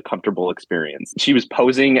not a comfortable experience. She was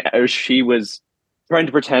posing as she was trying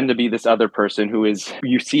to pretend to be this other person who is,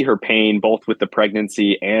 you see her pain both with the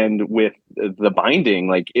pregnancy and with the binding.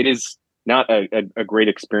 Like, it is not a great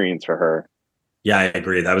experience for her. Yeah, I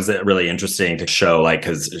agree. That was really interesting to show, like,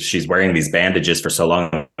 because she's wearing these bandages for so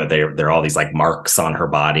long, but they're all these like marks on her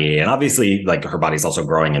body. And obviously, like, her body's also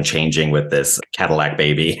growing and changing with this Cadillac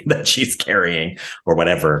baby that she's carrying, or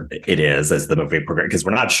whatever it is, as the movie progresses. Because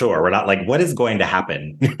we're not sure. We're not like, what is going to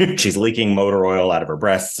happen? She's leaking motor oil out of her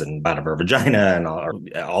breasts and out of her vagina and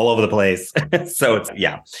all over the place. So it's,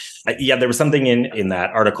 yeah. There was something in that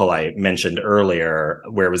article I mentioned earlier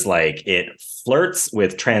where it was like, it flirts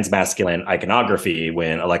with transmasculine iconography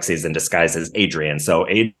when Alexia is in disguise as Adrian. So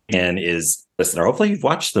Adrian is, listener, hopefully you've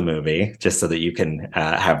watched the movie just so that you can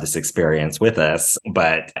have this experience with us.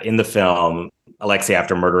 But in the film, Alexia,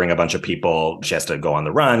 after murdering a bunch of people, she has to go on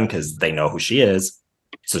the run because they know who she is.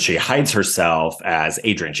 So she hides herself as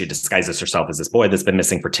Adrian. She disguises herself as this boy that's been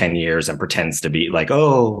missing for 10 years and pretends to be like,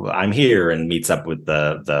 oh, I'm here, and meets up with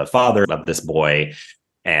the father of this boy,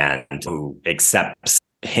 and who accepts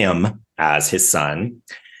him as his son.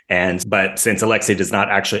 But since Alexia does not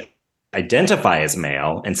actually identify as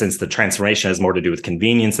male, and since the transformation has more to do with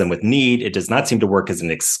convenience than with need, it does not seem to work as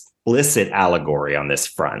an explicit allegory on this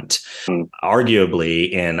front.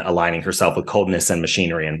 Arguably, in aligning herself with coldness and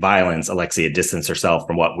machinery and violence, Alexia distanced herself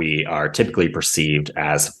from what we are typically perceived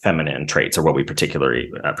as feminine traits, or what we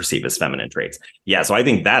particularly perceive as feminine traits. Yeah, so I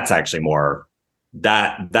think that's actually more,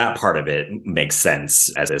 that part of it makes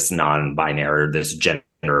sense as this non-binary, this gender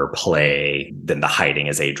play, than the hiding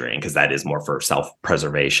as Adrian, because that is more for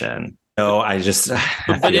self-preservation. No,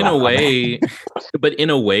 but in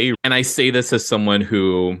a way, and I say this as someone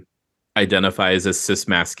who identifies as cis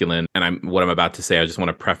masculine, and what I'm about to say, I just want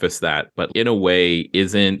to preface that, but in a way,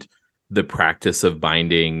 isn't the practice of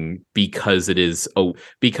binding, because it's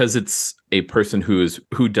a person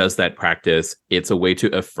who does that practice, it's a way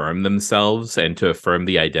to affirm themselves and to affirm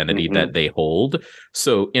the identity that they hold.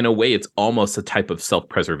 So in a way, it's almost a type of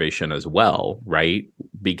self-preservation as well, right?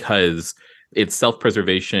 Because it's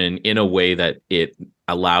self-preservation in a way that it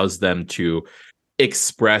allows them to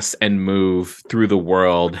express and move through the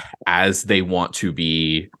world as they want to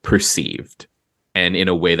be perceived, and in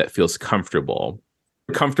a way that feels comfortable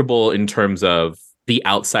in terms of the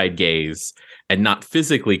outside gaze, and not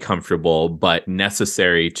physically comfortable, but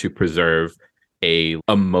necessary to preserve a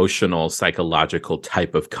emotional, psychological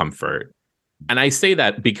type of comfort. And I say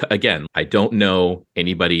that because, again, I don't know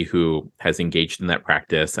anybody who has engaged in that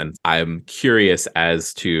practice, and I'm curious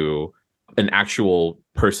as to an actual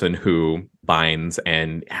person who binds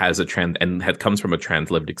and has comes from a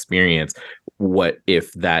trans lived experience. What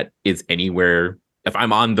if that is anywhere, if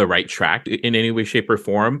I'm on the right track in any way, shape, or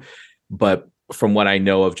form? But from what I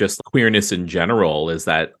know of just queerness in general, is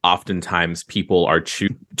that oftentimes people are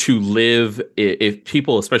to live, if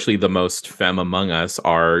people, especially the most femme among us,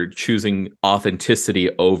 are choosing authenticity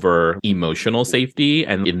over emotional safety.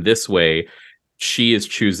 And in this way, she is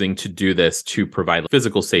choosing to do this to provide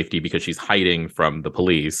physical safety because she's hiding from the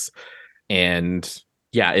police. And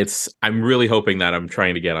yeah, I'm really hoping that I'm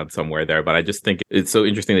trying to get on somewhere there, but I just think it's so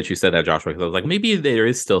interesting that you said that, Joshua, because I was like, maybe there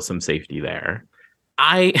is still some safety there.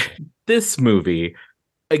 This movie,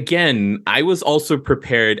 again, I was also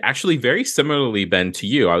prepared, actually very similarly, Ben, to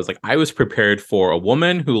you. I was prepared for a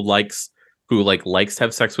woman who likes to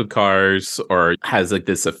have sex with cars or has like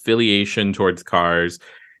this affiliation towards cars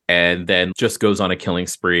and then just goes on a killing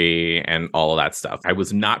spree and all of that stuff. I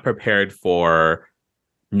was not prepared for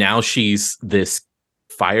now she's this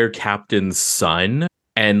fire captain's son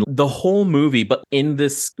and the whole movie. But in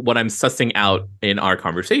this, what I'm sussing out in our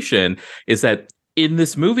conversation is that in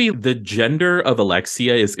this movie, the gender of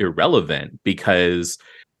Alexia is irrelevant because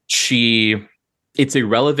it's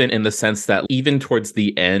irrelevant in the sense that even towards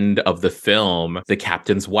the end of the film, the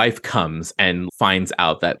captain's wife comes and finds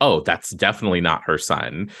out that, oh, that's definitely not her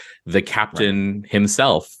son. The captain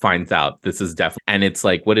himself finds out this is definitely, and it's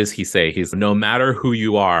like, what does he say? He's, no matter who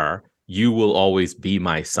you are, you will always be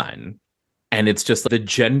my son. And it's just the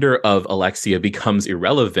gender of Alexia becomes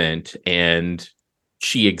irrelevant and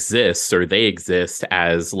she exists or they exist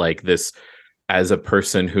as like this, as a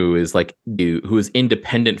person who is like, who is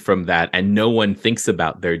independent from that and no one thinks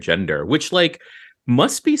about their gender, which like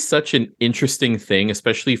must be such an interesting thing,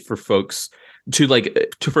 especially for folks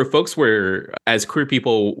for folks where as queer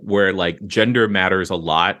people where like gender matters a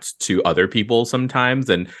lot to other people sometimes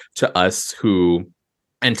and to us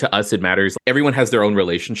it matters. Everyone has their own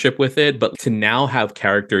relationship with it, but to now have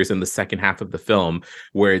characters in the second half of the film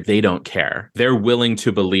where they don't care. They're willing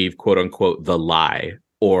to believe, quote unquote, the lie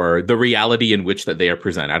or the reality in which that they are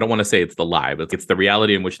presented. I don't want to say it's the lie, but it's the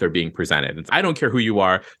reality in which they're being presented. It's, I don't care who you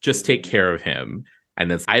are, just take care of him.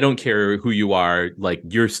 And it's, I don't care who you are, like,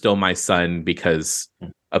 you're still my son because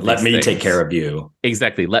of let me take care of you.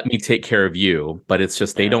 Exactly. Let me take care of you. But it's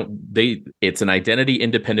just, it's an identity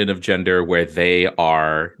independent of gender where they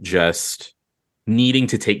are just needing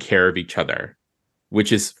to take care of each other,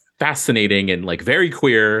 which is fascinating and like very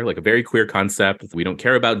queer, like a very queer concept. We don't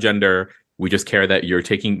care about gender. We just care that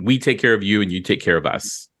we take care of you and you take care of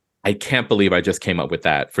us. I can't believe I just came up with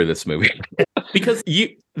that for this movie because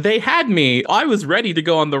they had me. I was ready to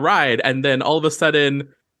go on the ride. And then all of a sudden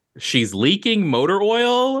she's leaking motor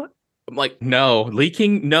oil. I'm like,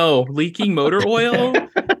 leaking motor oil.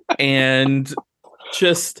 And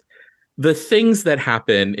just the things that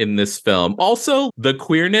happen in this film. Also, the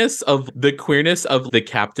queerness of the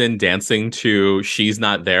captain dancing to She's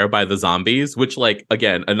Not There by the Zombies, which, like,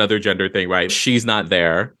 again, another gender thing, right? She's not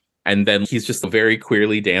there. And then he's just very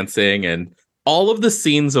queerly dancing, and all of the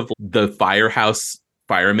scenes of the firehouse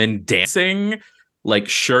firemen dancing, like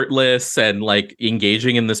shirtless and like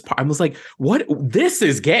engaging in this part. I was like, what? This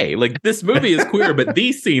is gay. Like, this movie is queer, but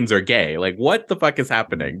these scenes are gay. Like, what the fuck is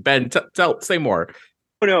happening? Ben, say more.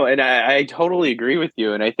 No, and I totally agree with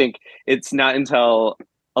you. And I think it's not until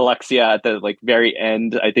Alexia at the like very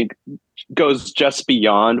end, I think, goes just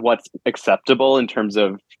beyond what's acceptable in terms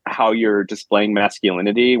of how you're displaying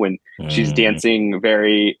masculinity when she's dancing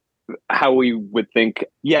very how we would think,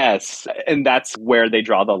 yes. And that's where they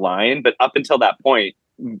draw the line. But up until that point,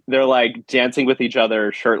 they're like dancing with each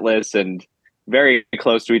other, shirtless and very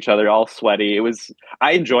close to each other, all sweaty.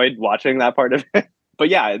 I enjoyed watching that part of it. But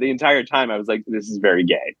yeah, the entire time I was like, this is very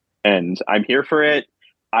gay and I'm here for it.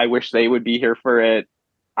 I wish they would be here for it.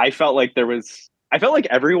 I felt like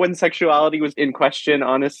everyone's sexuality was in question,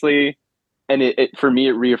 honestly. And it for me,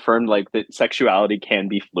 it reaffirmed like that sexuality can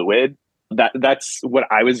be fluid. That's what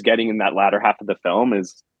I was getting in that latter half of the film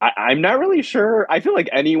is I'm not really sure. I feel like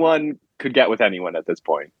anyone could get with anyone at this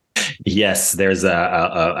point. Yes, there's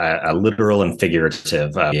a literal and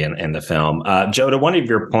figurative in the film. Joe, to one of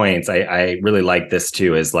your points, I really like this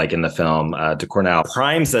too, is like in the film, de Cornell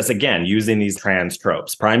primes us again using these trans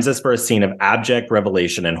tropes, primes us for a scene of abject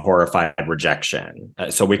revelation and horrified rejection.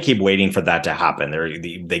 So we keep waiting for that to happen.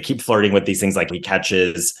 They keep flirting with these things, like he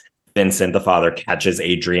catches Vincent, the father, catches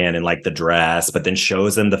Adrian in like the dress, but then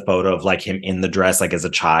shows him the photo of like him in the dress, like as a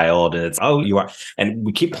child. And it's, oh, you are. And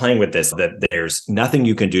we keep playing with this, that there's nothing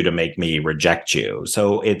you can do to make me reject you.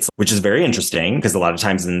 So which is very interesting because a lot of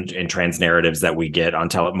times in trans narratives that we get on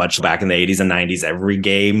much back in the 80s and 90s, every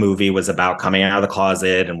gay movie was about coming out of the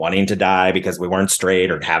closet and wanting to die because we weren't straight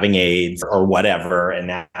or having AIDS or whatever. And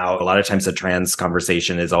now a lot of times the trans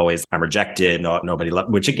conversation is always, I'm rejected, nobody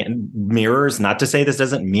loved, which again mirrors, not to say this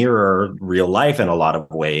doesn't mirror real life in a lot of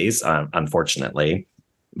ways, unfortunately,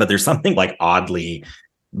 but there's something like oddly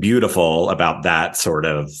beautiful about that sort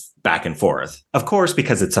of back and forth. Of course,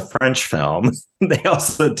 because it's a French film, they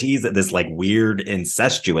also tease at this like weird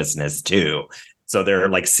incestuousness too. So there are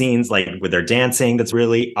like scenes like where they're dancing that's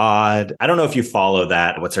really odd. I don't know if you follow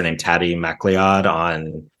that. What's her name? Tati McLeod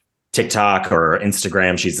on TikTok or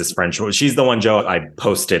Instagram. She's this French. She's the one, Joe. I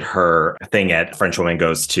posted her thing at French Woman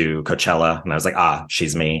Goes to Coachella, and I was like,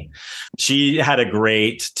 she's me. She had a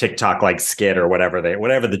great TikTok like skit or whatever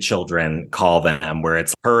the children call them, where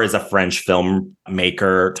it's her as a French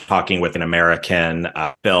filmmaker talking with an American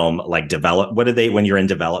film like when you're in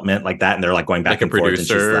development like that, and they're like going back like and a forth, and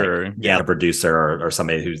she's like, a producer or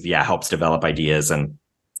somebody who's helps develop ideas. And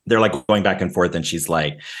they're like going back and forth, and she's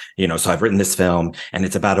like, so I've written this film and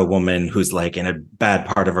it's about a woman who's like in a bad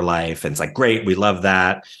part of her life. And it's like, great, we love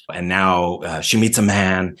that. And now she meets a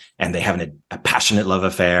man and they have a passionate love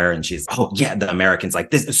affair. And she's, oh yeah, the American's like,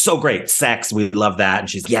 this is so great. Sex, we love that. And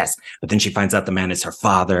she's, yes. But then she finds out the man is her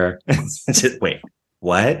father. Wait,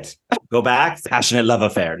 what? Go back. Passionate love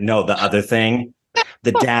affair. No, the other thing.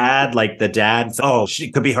 The dad, oh,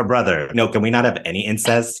 she could be her brother. No, can we not have any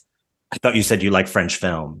incest? I thought you said you like French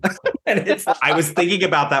film. And I was thinking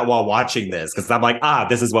about that while watching this, because I'm like,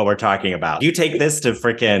 this is what we're talking about. You take this to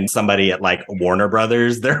freaking somebody at like Warner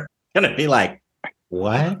Brothers, they're going to be like,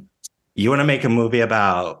 what? You want to make a movie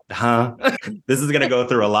about, huh? This is going to go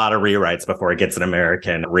through a lot of rewrites before it gets an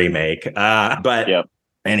American remake. But yep.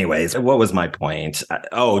 Anyways, what was my point?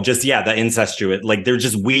 The incestuous, like they're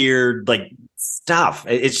just weird, like stuff.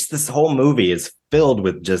 It's just this whole movie is filled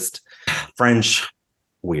with just French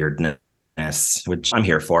weirdness, which I'm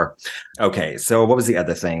here for. Okay, so what was the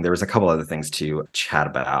other thing? There was a couple other things to chat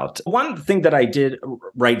about. One thing that I did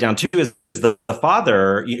write down too is the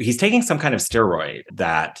father, he's taking some kind of steroid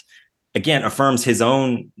that, again, affirms his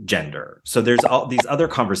own gender. So there's all these other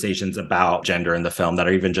conversations about gender in the film that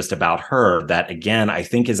are even just about her that, again, I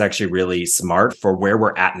think is actually really smart for where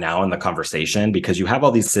we're at now in the conversation, because you have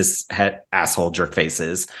all these cis asshole jerk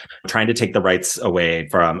faces trying to take the rights away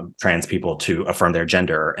from trans people to affirm their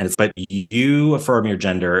gender. But you affirm your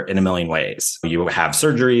gender in a million ways. You have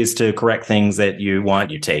surgeries to correct things that you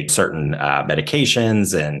want. You take certain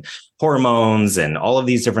medications and hormones and all of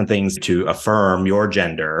these different things to affirm your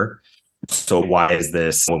gender. So why is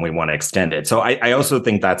this when we want to extend it? So I also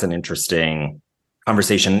think that's an interesting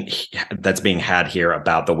conversation that's being had here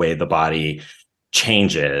about the way the body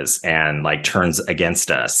changes and like turns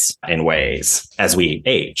against us in ways as we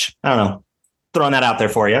age. I don't know. Throwing that out there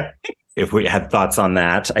for you. If we had thoughts on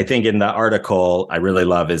that. I think in the article I really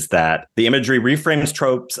love is that the imagery reframes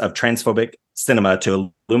tropes of transphobic cinema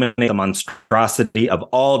to illuminate the monstrosity of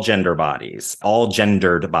all gendered bodies,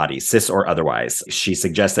 cis or otherwise. She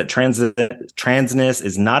suggests that transness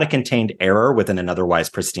is not a contained error within an otherwise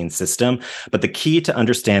pristine system, but the key to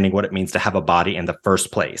understanding what it means to have a body in the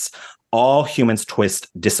first place. All humans twist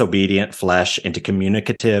disobedient flesh into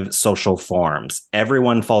communicative social forms.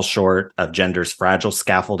 Everyone falls short of gender's fragile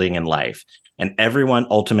scaffolding in life, and everyone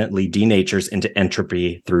ultimately denatures into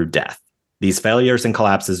entropy through death. These failures and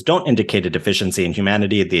collapses don't indicate a deficiency in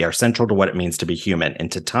humanity. They are central to what it means to be human. In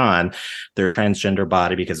Titane, they're a transgender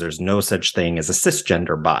body because there's no such thing as a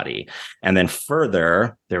cisgender body. And then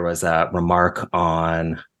further, there was a remark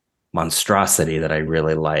on monstrosity that I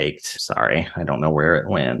really liked. Sorry, I don't know where it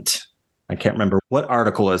went. I can't remember what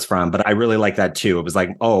article it's from, but I really like that too. It was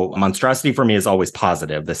like, monstrosity for me is always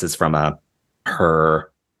positive. This is from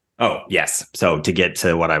her. Oh, yes. So to get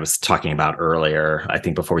to what I was talking about earlier, I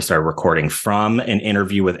think before we started recording, from an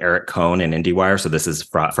interview with Eric Cohn in IndieWire. So this is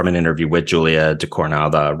from an interview with Julia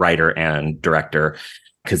Ducournau, the writer and director,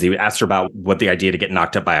 because he asked her about what the idea to get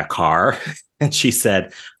knocked up by a car. And she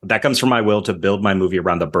said, that comes from my will to build my movie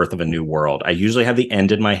around the birth of a new world. I usually have the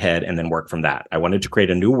end in my head and then work from that. I wanted to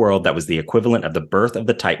create a new world that was the equivalent of the birth of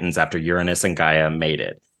the Titans after Uranus and Gaia made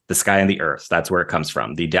it. The sky and the earth. That's where it comes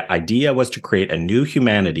from. The idea was to create a new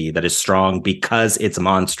humanity that is strong because it's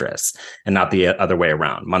monstrous and not the other way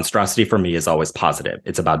around. Monstrosity for me is always positive.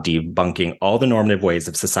 It's about debunking all the normative ways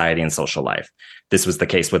of society and social life. This was the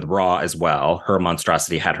case with Raw as well. Her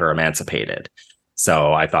monstrosity had her emancipated.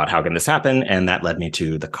 So I thought, how can this happen? And that led me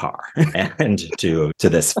to the car and to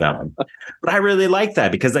this film. But I really like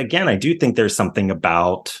that because, again, I do think there's something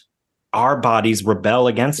about our bodies rebel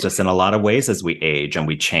against us in a lot of ways as we age and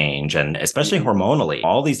we change, and especially hormonally.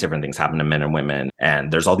 All these different things happen to men and women.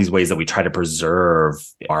 And there's all these ways that we try to preserve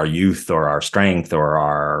our youth or our strength or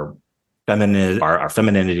our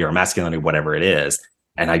femininity or masculinity, whatever it is.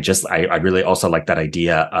 And I really also like that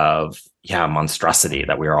idea of, monstrosity,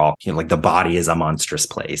 that we're all, like the body is a monstrous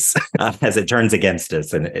place as it turns against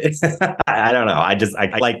us. And I don't know.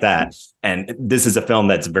 I like that. And this is a film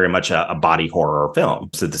that's very much a body horror film.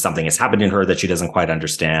 So something has happened in her that she doesn't quite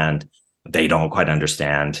understand. They don't quite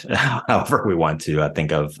understand, however we want to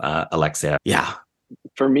think of Alexia. Yeah.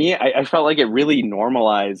 For me, I felt like it really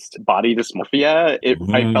normalized body dysmorphia.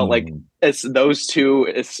 I felt like those two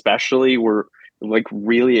especially were like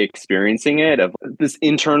really experiencing it, of this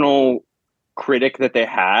internal critic that they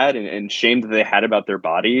had and shame that they had about their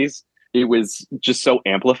bodies. It was just so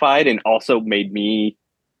amplified, and also made me,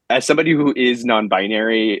 as somebody who is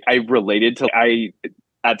non-binary, I related to, I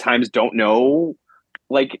at times don't know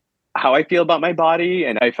like how I feel about my body.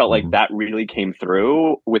 And I felt like that really came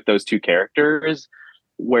through with those two characters,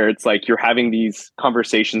 where it's like you're having these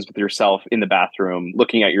conversations with yourself in the bathroom,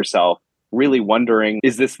 looking at yourself, really wondering,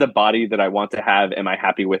 is this the body that I want to have? Am I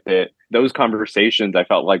happy with it? Those conversations I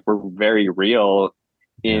felt like were very real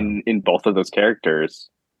in both of those characters.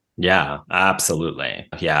 Yeah, absolutely.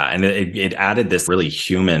 Yeah. And it added this really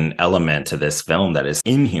human element to this film that is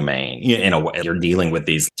inhumane. In a way, you're dealing with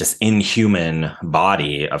these just inhuman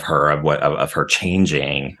body of her, of her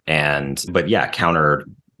changing. But yeah,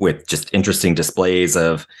 countered with just interesting displays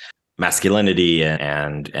of masculinity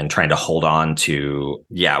and trying to hold on to,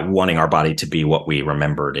 wanting our body to be what we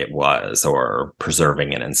remembered it was, or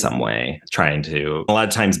preserving it in some way. Trying to, a lot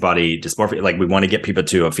of times body dysmorphia, like we want to get people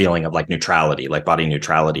to a feeling of like neutrality, like body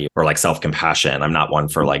neutrality, or like self-compassion. I'm not one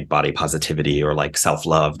for like body positivity or like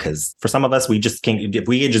self-love, because for some of us, we just can't, if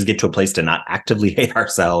we just get to a place to not actively hate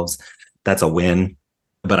ourselves, that's a win.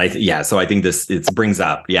 But so I think it brings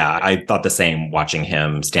up, I thought the same watching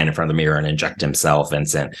him stand in front of the mirror and inject himself,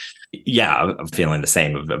 Vincent. Yeah, I'm feeling the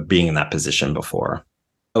same of being in that position before.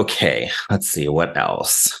 Okay, let's see, what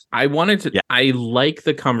else? I like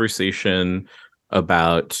the conversation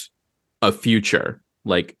about a future,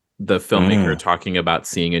 like the filmmaker talking about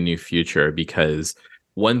seeing a new future, because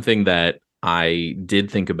one thing that I did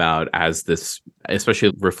think about as this,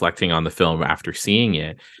 especially reflecting on the film after seeing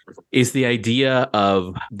it, is the idea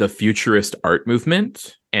of the futurist art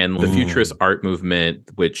movement. And the futurist art movement,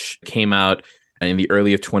 which came out in the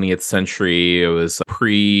early 20th century, it was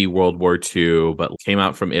pre-World War II, but came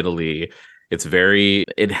out from Italy.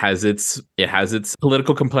 It has its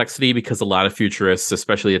political complexity, because a lot of futurists,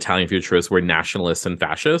 especially Italian futurists, were nationalists and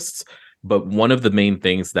fascists. But one of the main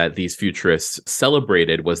things that these futurists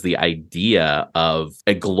celebrated was the idea of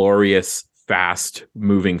a glorious,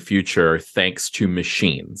 fast-moving future thanks to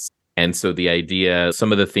machines. And so the idea,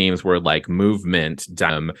 some of the themes were like movement,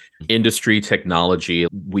 industry, technology.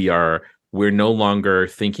 We're no longer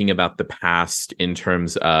thinking about the past in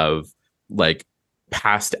terms of like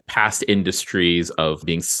past industries of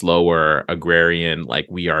being slower, agrarian. Like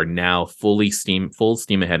we are now full steam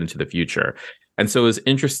ahead into the future. And so it was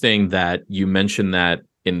interesting that you mentioned that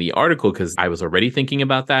in the article, because I was already thinking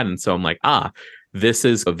about that. And so I'm like,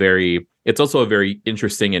 it's also a very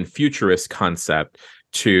interesting and futurist concept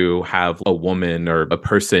to have a woman or a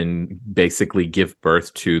person basically give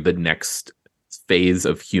birth to the next phase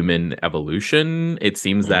of human evolution. It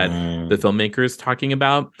seems that the filmmaker is talking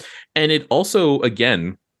about. And it also,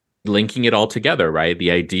 again, linking it all together, right?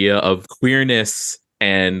 The idea of queerness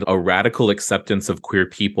and a radical acceptance of queer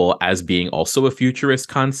people as being also a futurist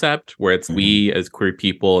concept, where it's we as queer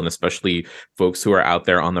people, and especially folks who are out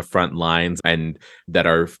there on the front lines and that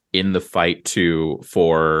are in the fight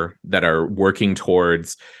that are working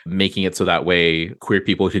towards making it so that way queer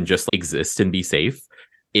people can just exist and be safe,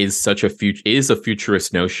 is a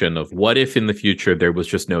futurist notion of what if in the future there was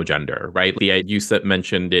just no gender, right? You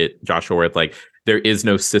mentioned it, Joshua, where it's like there is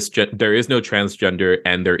no transgender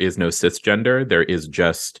and there is no cisgender.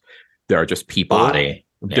 There are just people. Body.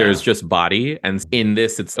 Yeah. There's just body. And in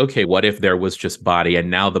this, it's okay, what if there was just body, and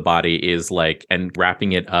now the body is like, and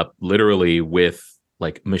wrapping it up literally with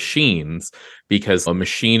like machines, because a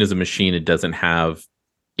machine is a machine.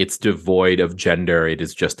 It's devoid of gender. It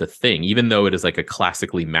is just a thing. Even though it is like a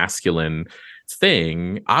classically masculine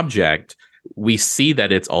object, we see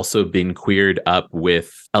that it's also been queered up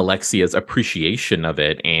with Alexia's appreciation of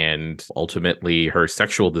it and ultimately her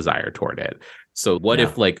sexual desire toward it. So what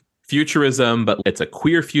if like futurism, but it's a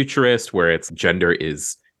queer futurist where its gender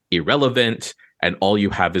is irrelevant and all you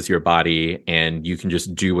have is your body and you can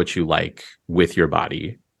just do what you like with your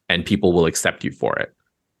body and people will accept you for it.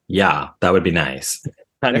 Yeah, that would be nice.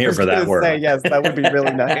 I'm here for that word. Yes, that would be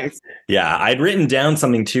really nice. Yeah, I'd written down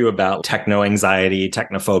something too about techno-anxiety,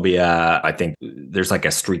 technophobia. I think there's like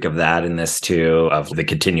a streak of that in this too, of the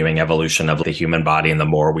continuing evolution of the human body and the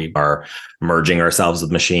more we are merging ourselves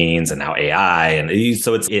with machines and now AI. And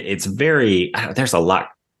so it's very, there's a lot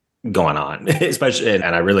going on, especially, and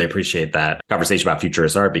I really appreciate that conversation about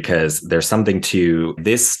futurist art, because there's something to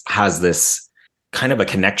this, has this kind of a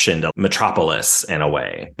connection to Metropolis in a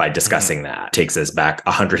way by discussing that. Takes us back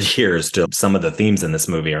 100 years to some of the themes in this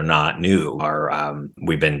movie are not new,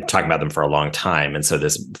 we've been talking about them for a long time. And so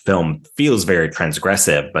this film feels very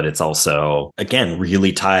transgressive, but it's also, again,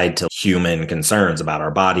 really tied to human concerns about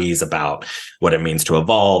our bodies, about what it means to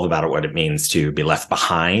evolve, about what it means to be left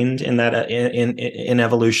behind in that in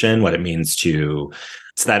evolution, what it means to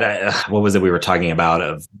it's that, what was it we were talking about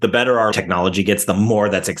of the better our technology gets, the more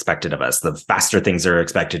that's expected of us, the faster things are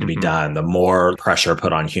expected to be done, the more pressure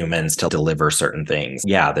put on humans to deliver certain things.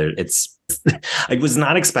 Yeah, I was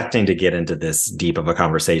not expecting to get into this deep of a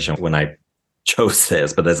conversation when I chose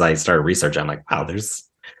this, but as I started researching, I'm like, wow, there's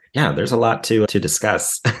a lot to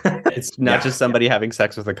discuss. It's not just somebody having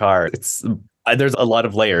sex with a car. There's a lot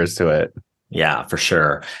of layers to it. Yeah, for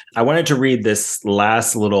sure. I wanted to read this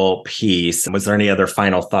last little piece. Was there any other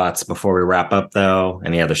final thoughts before we wrap up, though?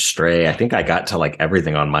 Any other stray? I think I got to like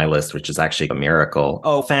everything on my list, which is actually a miracle.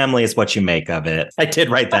 Oh, family is what you make of it. I did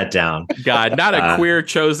write that down. God, not a queer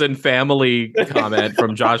chosen family comment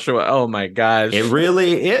from Joshua. Oh my gosh. It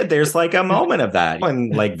really is. There's like a moment of that. When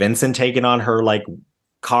like Vincent taking on her like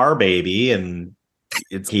car baby and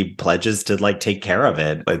he pledges to like take care of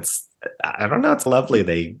it. I don't know. It's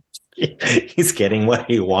lovely. He's getting what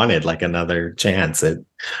he wanted, like another chance at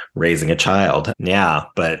raising a child. Yeah,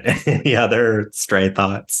 but any other stray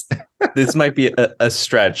thoughts? This might be a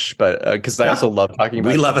stretch, but because I also love talking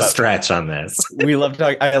about. We love a stretch on this.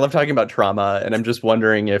 I love talking about trauma, and I'm just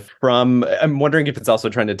wondering if it's also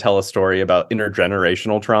trying to tell a story about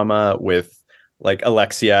intergenerational trauma with like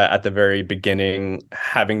Alexia at the very beginning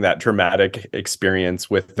having that traumatic experience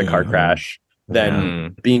with the car crash,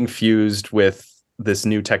 then being fused with this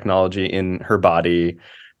new technology in her body,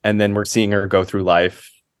 and then we're seeing her go through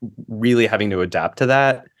life really having to adapt to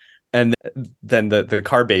that, and then the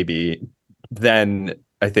car baby, then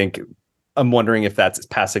I think I'm wondering if that's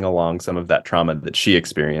passing along some of that trauma that she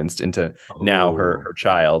experienced into now her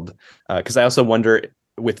child, because I also wonder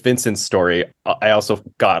with Vincent's story, I also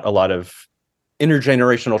got a lot of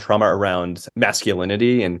intergenerational trauma around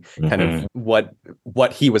masculinity and kind of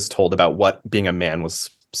what he was told about what being a man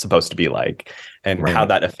was supposed to be like, and how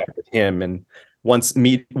that affected him. And once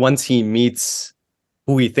he meets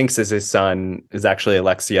who he thinks is his son is actually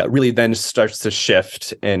Alexia, really then starts to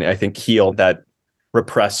shift and I think heal that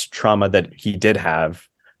repressed trauma that he did have.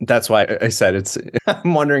 That's why I said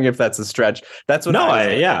I'm wondering if that's a stretch. That's what.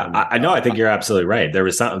 I know. I think you're absolutely right. There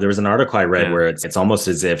was an article I read where it's almost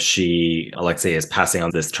as if Alexia is passing on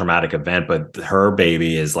this traumatic event, but her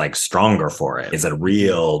baby is like stronger for it. It's a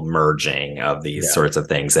real merging of these sorts of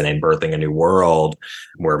things, and in birthing a new world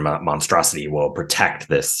where monstrosity will protect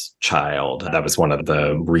this child. That was one of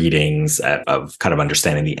the readings of kind of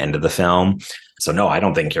understanding the end of the film. So no, I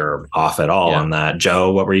don't think you're off at all on that.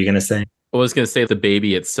 Joe, what were you going to say? I was going to say the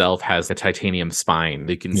baby itself has a titanium spine.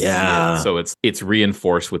 You can see it. So it's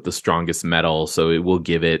reinforced with the strongest metal. So it will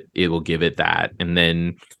give it that. And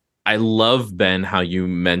then I love, Ben, how you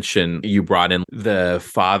brought in the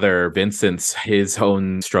father, Vincent's, his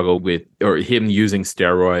own struggle with, or him using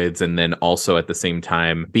steroids, and then also at the same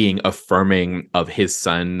time being affirming of his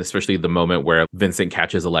son, especially the moment where Vincent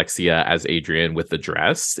catches Alexia as Adrian with the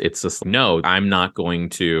dress. It's just, no, I'm not going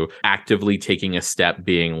to actively taking a step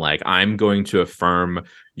being like, I'm going to affirm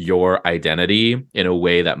your identity in a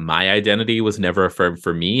way that my identity was never affirmed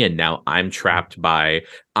for me, and now I'm trapped by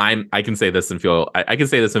I can say this and feel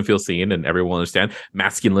seen, and everyone will understand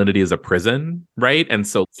masculinity is a prison, right? And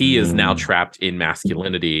so he is now trapped in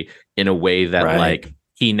masculinity in a way that like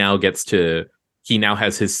he now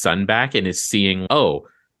has his son back and is seeing, oh,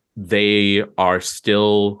 they are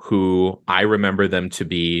still who I remember them to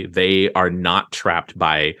be. They are not trapped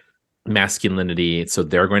by masculinity, so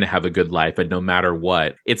they're going to have a good life. But no matter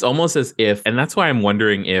what, it's almost as if, and that's why I'm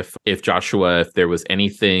wondering if Joshua, if there was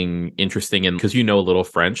anything interesting in, because you know a little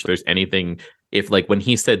French, there's anything, if like when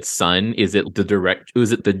he said son, is it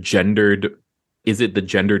the gendered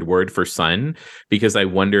word for son? Because I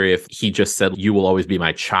wonder if he just said, you will always be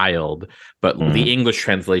my child, but the English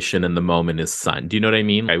translation in the moment is son. Do you know what I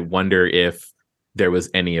mean? I wonder if there was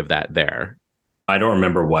any of that there. I don't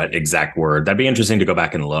remember what exact word. That'd be interesting to go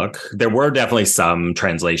back and look. There were definitely some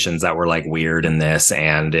translations that were like weird in this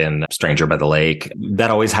and in Stranger by the Lake.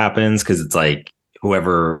 That always happens because it's like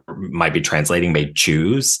whoever might be translating may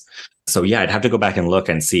choose. So yeah, I'd have to go back and look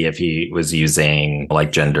and see if he was using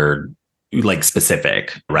like gendered, like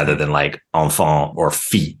specific rather than like enfant or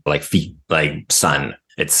fille, like son.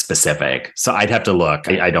 It's specific. So I'd have to look.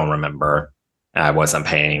 I don't remember. I wasn't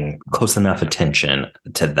paying close enough attention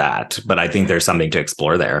to that, but I think there's something to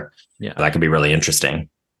explore there. Yeah, that could be really interesting.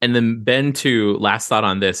 And then Ben, too, last thought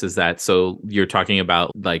on this is that, so you're talking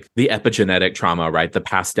about like the epigenetic trauma, right? The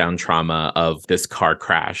passed down trauma of this car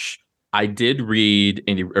crash. I did read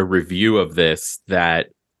a review of this that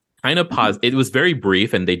kind of it was very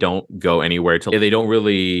brief and they don't go anywhere they don't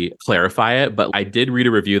really clarify it. But I did read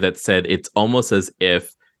a review that said it's almost as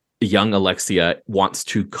if young Alexia wants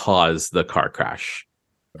to cause the car crash.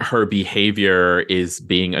 Her behavior is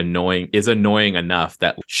annoying enough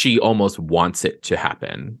that she almost wants it to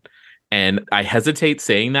happen. And I hesitate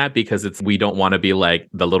saying that because we don't want to be like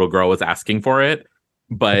the little girl was asking for it.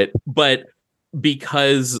 But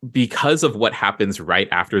because of what happens right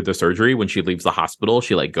after the surgery, when she leaves the hospital,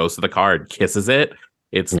 she like goes to the car and kisses it.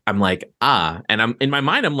 I'm like, and I'm in my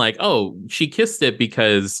mind, I'm like, oh, she kissed it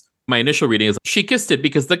because my initial reading is she kissed it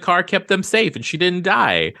because the car kept them safe and she didn't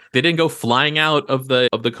die. They didn't go flying out of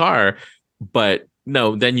the car. But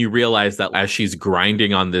no, then you realize that as she's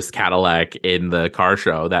grinding on this Cadillac in the car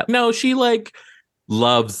show, that no, she like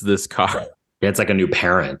loves this car. Yeah, it's like a new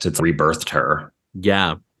parent. It's rebirthed her.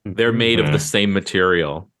 Yeah. They're made of the same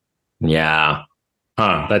material. Yeah.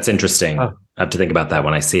 Huh. That's interesting. I have to think about that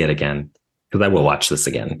when I see it again, because I will watch this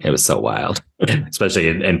again. It was so wild, especially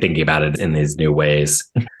in thinking about it in these new ways.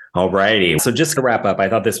 All righty. So just to wrap up, I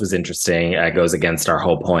thought this was interesting. It goes against our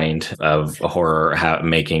whole point of horror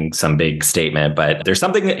making some big statement, but there's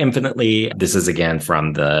something this is again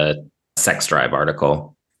from the Sex Drive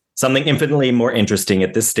article. Something infinitely more interesting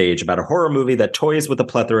at this stage about a horror movie that toys with a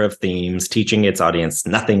plethora of themes, teaching its audience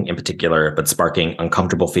nothing in particular, but sparking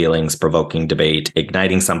uncomfortable feelings, provoking debate,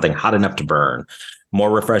 igniting something hot enough to burn.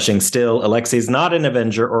 More refreshing still, Alexi's not an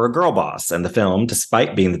Avenger or a girl boss, and the film,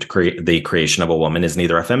 despite being the creation of a woman, is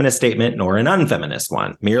neither a feminist statement nor an unfeminist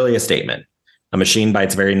one, merely a statement. A machine by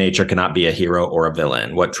its very nature cannot be a hero or a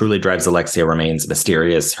villain. What truly drives Alexia remains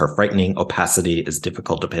mysterious. Her frightening opacity is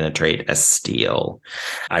difficult to penetrate as steel.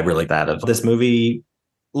 I really thought of this movie,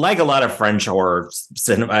 like a lot of French horror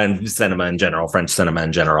cinema in general, French cinema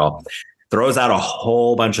in general, throws out a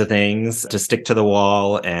whole bunch of things to stick to the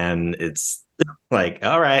wall. And it's like,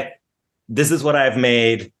 all right, this is what I've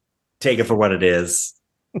made. Take it for what it is.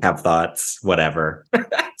 Have thoughts, whatever.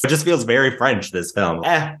 It just feels very French, this film.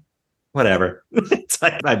 Whatever. It's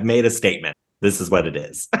like I've made a statement. This is what it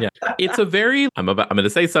is. Yeah. It's a very, I'm going to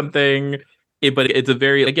say something, but it's a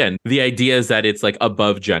very, again, the idea is that it's like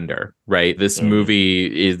above gender, right? This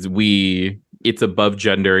movie it's above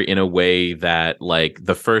gender in a way that like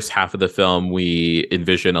the first half of the film, we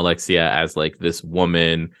envision Alexia as like this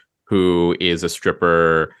woman who is a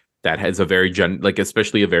stripper that has a very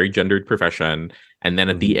especially a very gendered profession. And then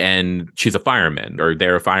at the end, she's a fireman, or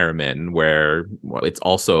they're a fireman, where it's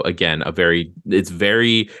also, again, it's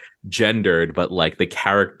very gendered, but like the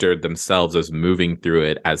character themselves is moving through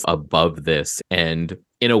it as above this. And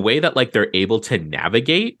in a way that like they're able to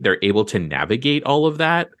navigate all of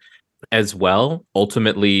that as well.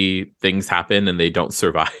 Ultimately, things happen and they don't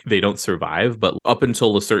survive. But up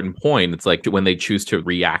until a certain point, it's like when they choose to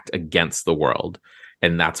react against the world.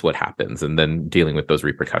 And that's what happens. And then dealing with those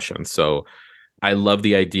repercussions. So I love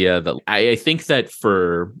the idea that I think that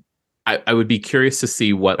I would be curious to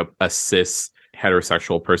see what a cis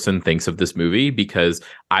heterosexual person thinks of this movie, because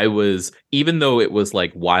even though it was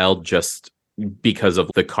like wild just because of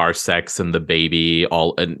the car sex and the baby,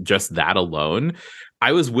 and just that alone,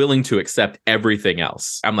 I was willing to accept everything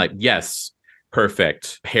else. I'm like, yes,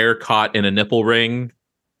 perfect. Hair caught in a nipple ring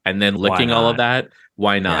and then licking all of that.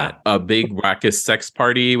 Why not? Yeah. A big raucous sex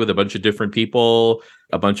party with a bunch of different people,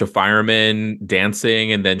 a bunch of firemen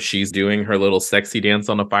dancing, and then she's doing her little sexy dance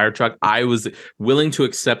on a fire truck. I was willing to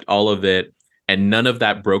accept all of it, and none of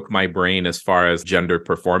that broke my brain as far as gender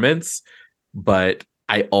performance. But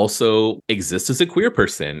I also exist as a queer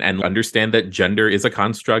person and understand that gender is a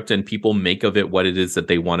construct and people make of it what it is that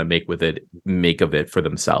they want to make of it for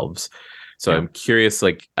themselves. So I'm curious,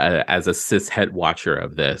 like, as a cis het watcher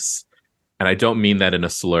of this, and I don't mean that in a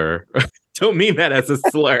slur. Don't mean that as a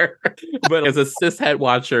slur, but as a cis het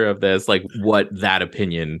watcher of this, like what that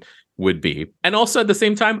opinion would be. And also at the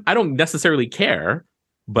same time, I don't necessarily care,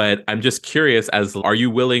 but I'm just curious are you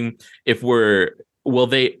willing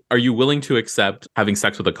to accept having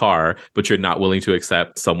sex with a car, but you're not willing to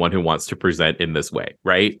accept someone who wants to present in this way,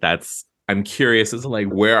 right? I'm curious as to like,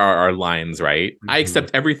 where are our lines, right? Mm-hmm. I accept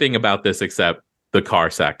everything about this except the car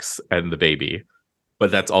sex and the baby. But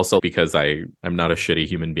that's also because I'm not a shitty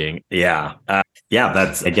human being. Yeah.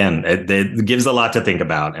 That's, again, it gives a lot to think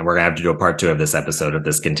about. And we're going to have to do a part 2 of this episode if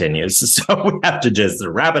this continues. So we have to just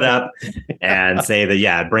wrap it up and say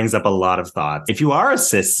that, it brings up a lot of thoughts. If you are a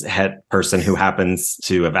cis het person who happens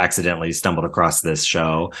to have accidentally stumbled across this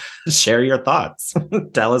show, share your thoughts.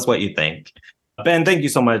 Tell us what you think. Ben, thank you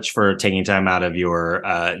so much for taking time out of your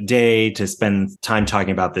day to spend time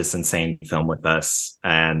talking about this insane film with us.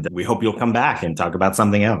 And we hope you'll come back and talk about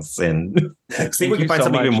something else and see if we can find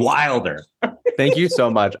something even wilder. Thank you so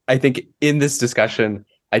much. I think in this discussion,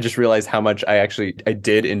 I just realized how much I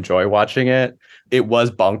did enjoy watching it. It was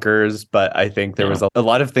bonkers, but I think there was a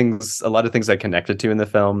lot of things I connected to in the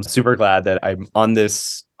film. Super glad that I'm on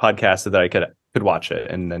this podcast so that I could watch it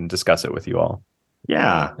and then discuss it with you all.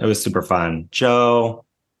 Yeah, it was super fun. Joe,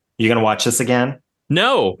 you going to watch this again?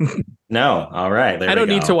 No. No. All right. I don't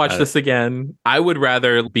need to watch this again. I would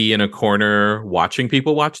rather be in a corner watching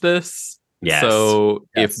people watch this. Yes. So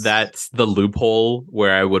if that's the loophole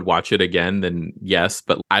where I would watch it again, then yes.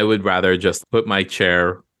 But I would rather just put my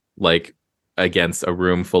chair like against a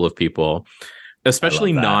room full of people,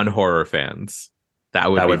 especially non-horror fans.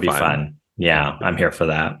 That would be fun. Yeah, I'm here for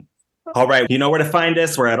that. All right. You know where to find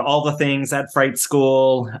us. We're at all the things at Fright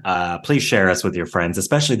School. Please share us with your friends,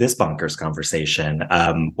 especially this bonkers conversation.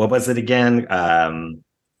 What was it again?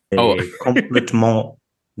 Complètement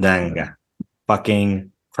dingue.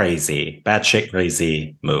 Fucking crazy, batshit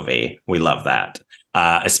crazy movie. We love that,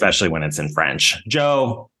 especially when it's in French.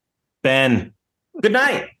 Joe, Ben, good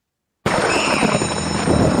night.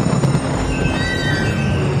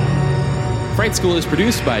 Fright School is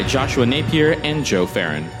produced by Joshua Napier and Joe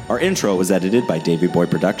Farron. Our intro was edited by Davey Boy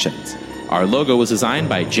Productions. Our logo was designed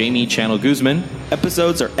by Jamie Channel Guzman.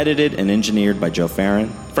 Episodes are edited and engineered by Joe Farron.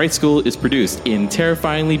 Fright School is produced in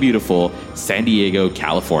terrifyingly beautiful San Diego,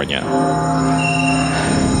 California.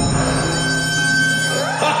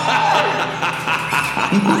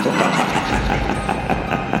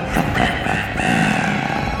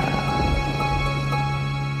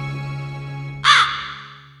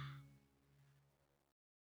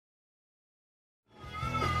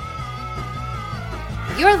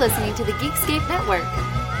 You're listening to the Geekscape Network.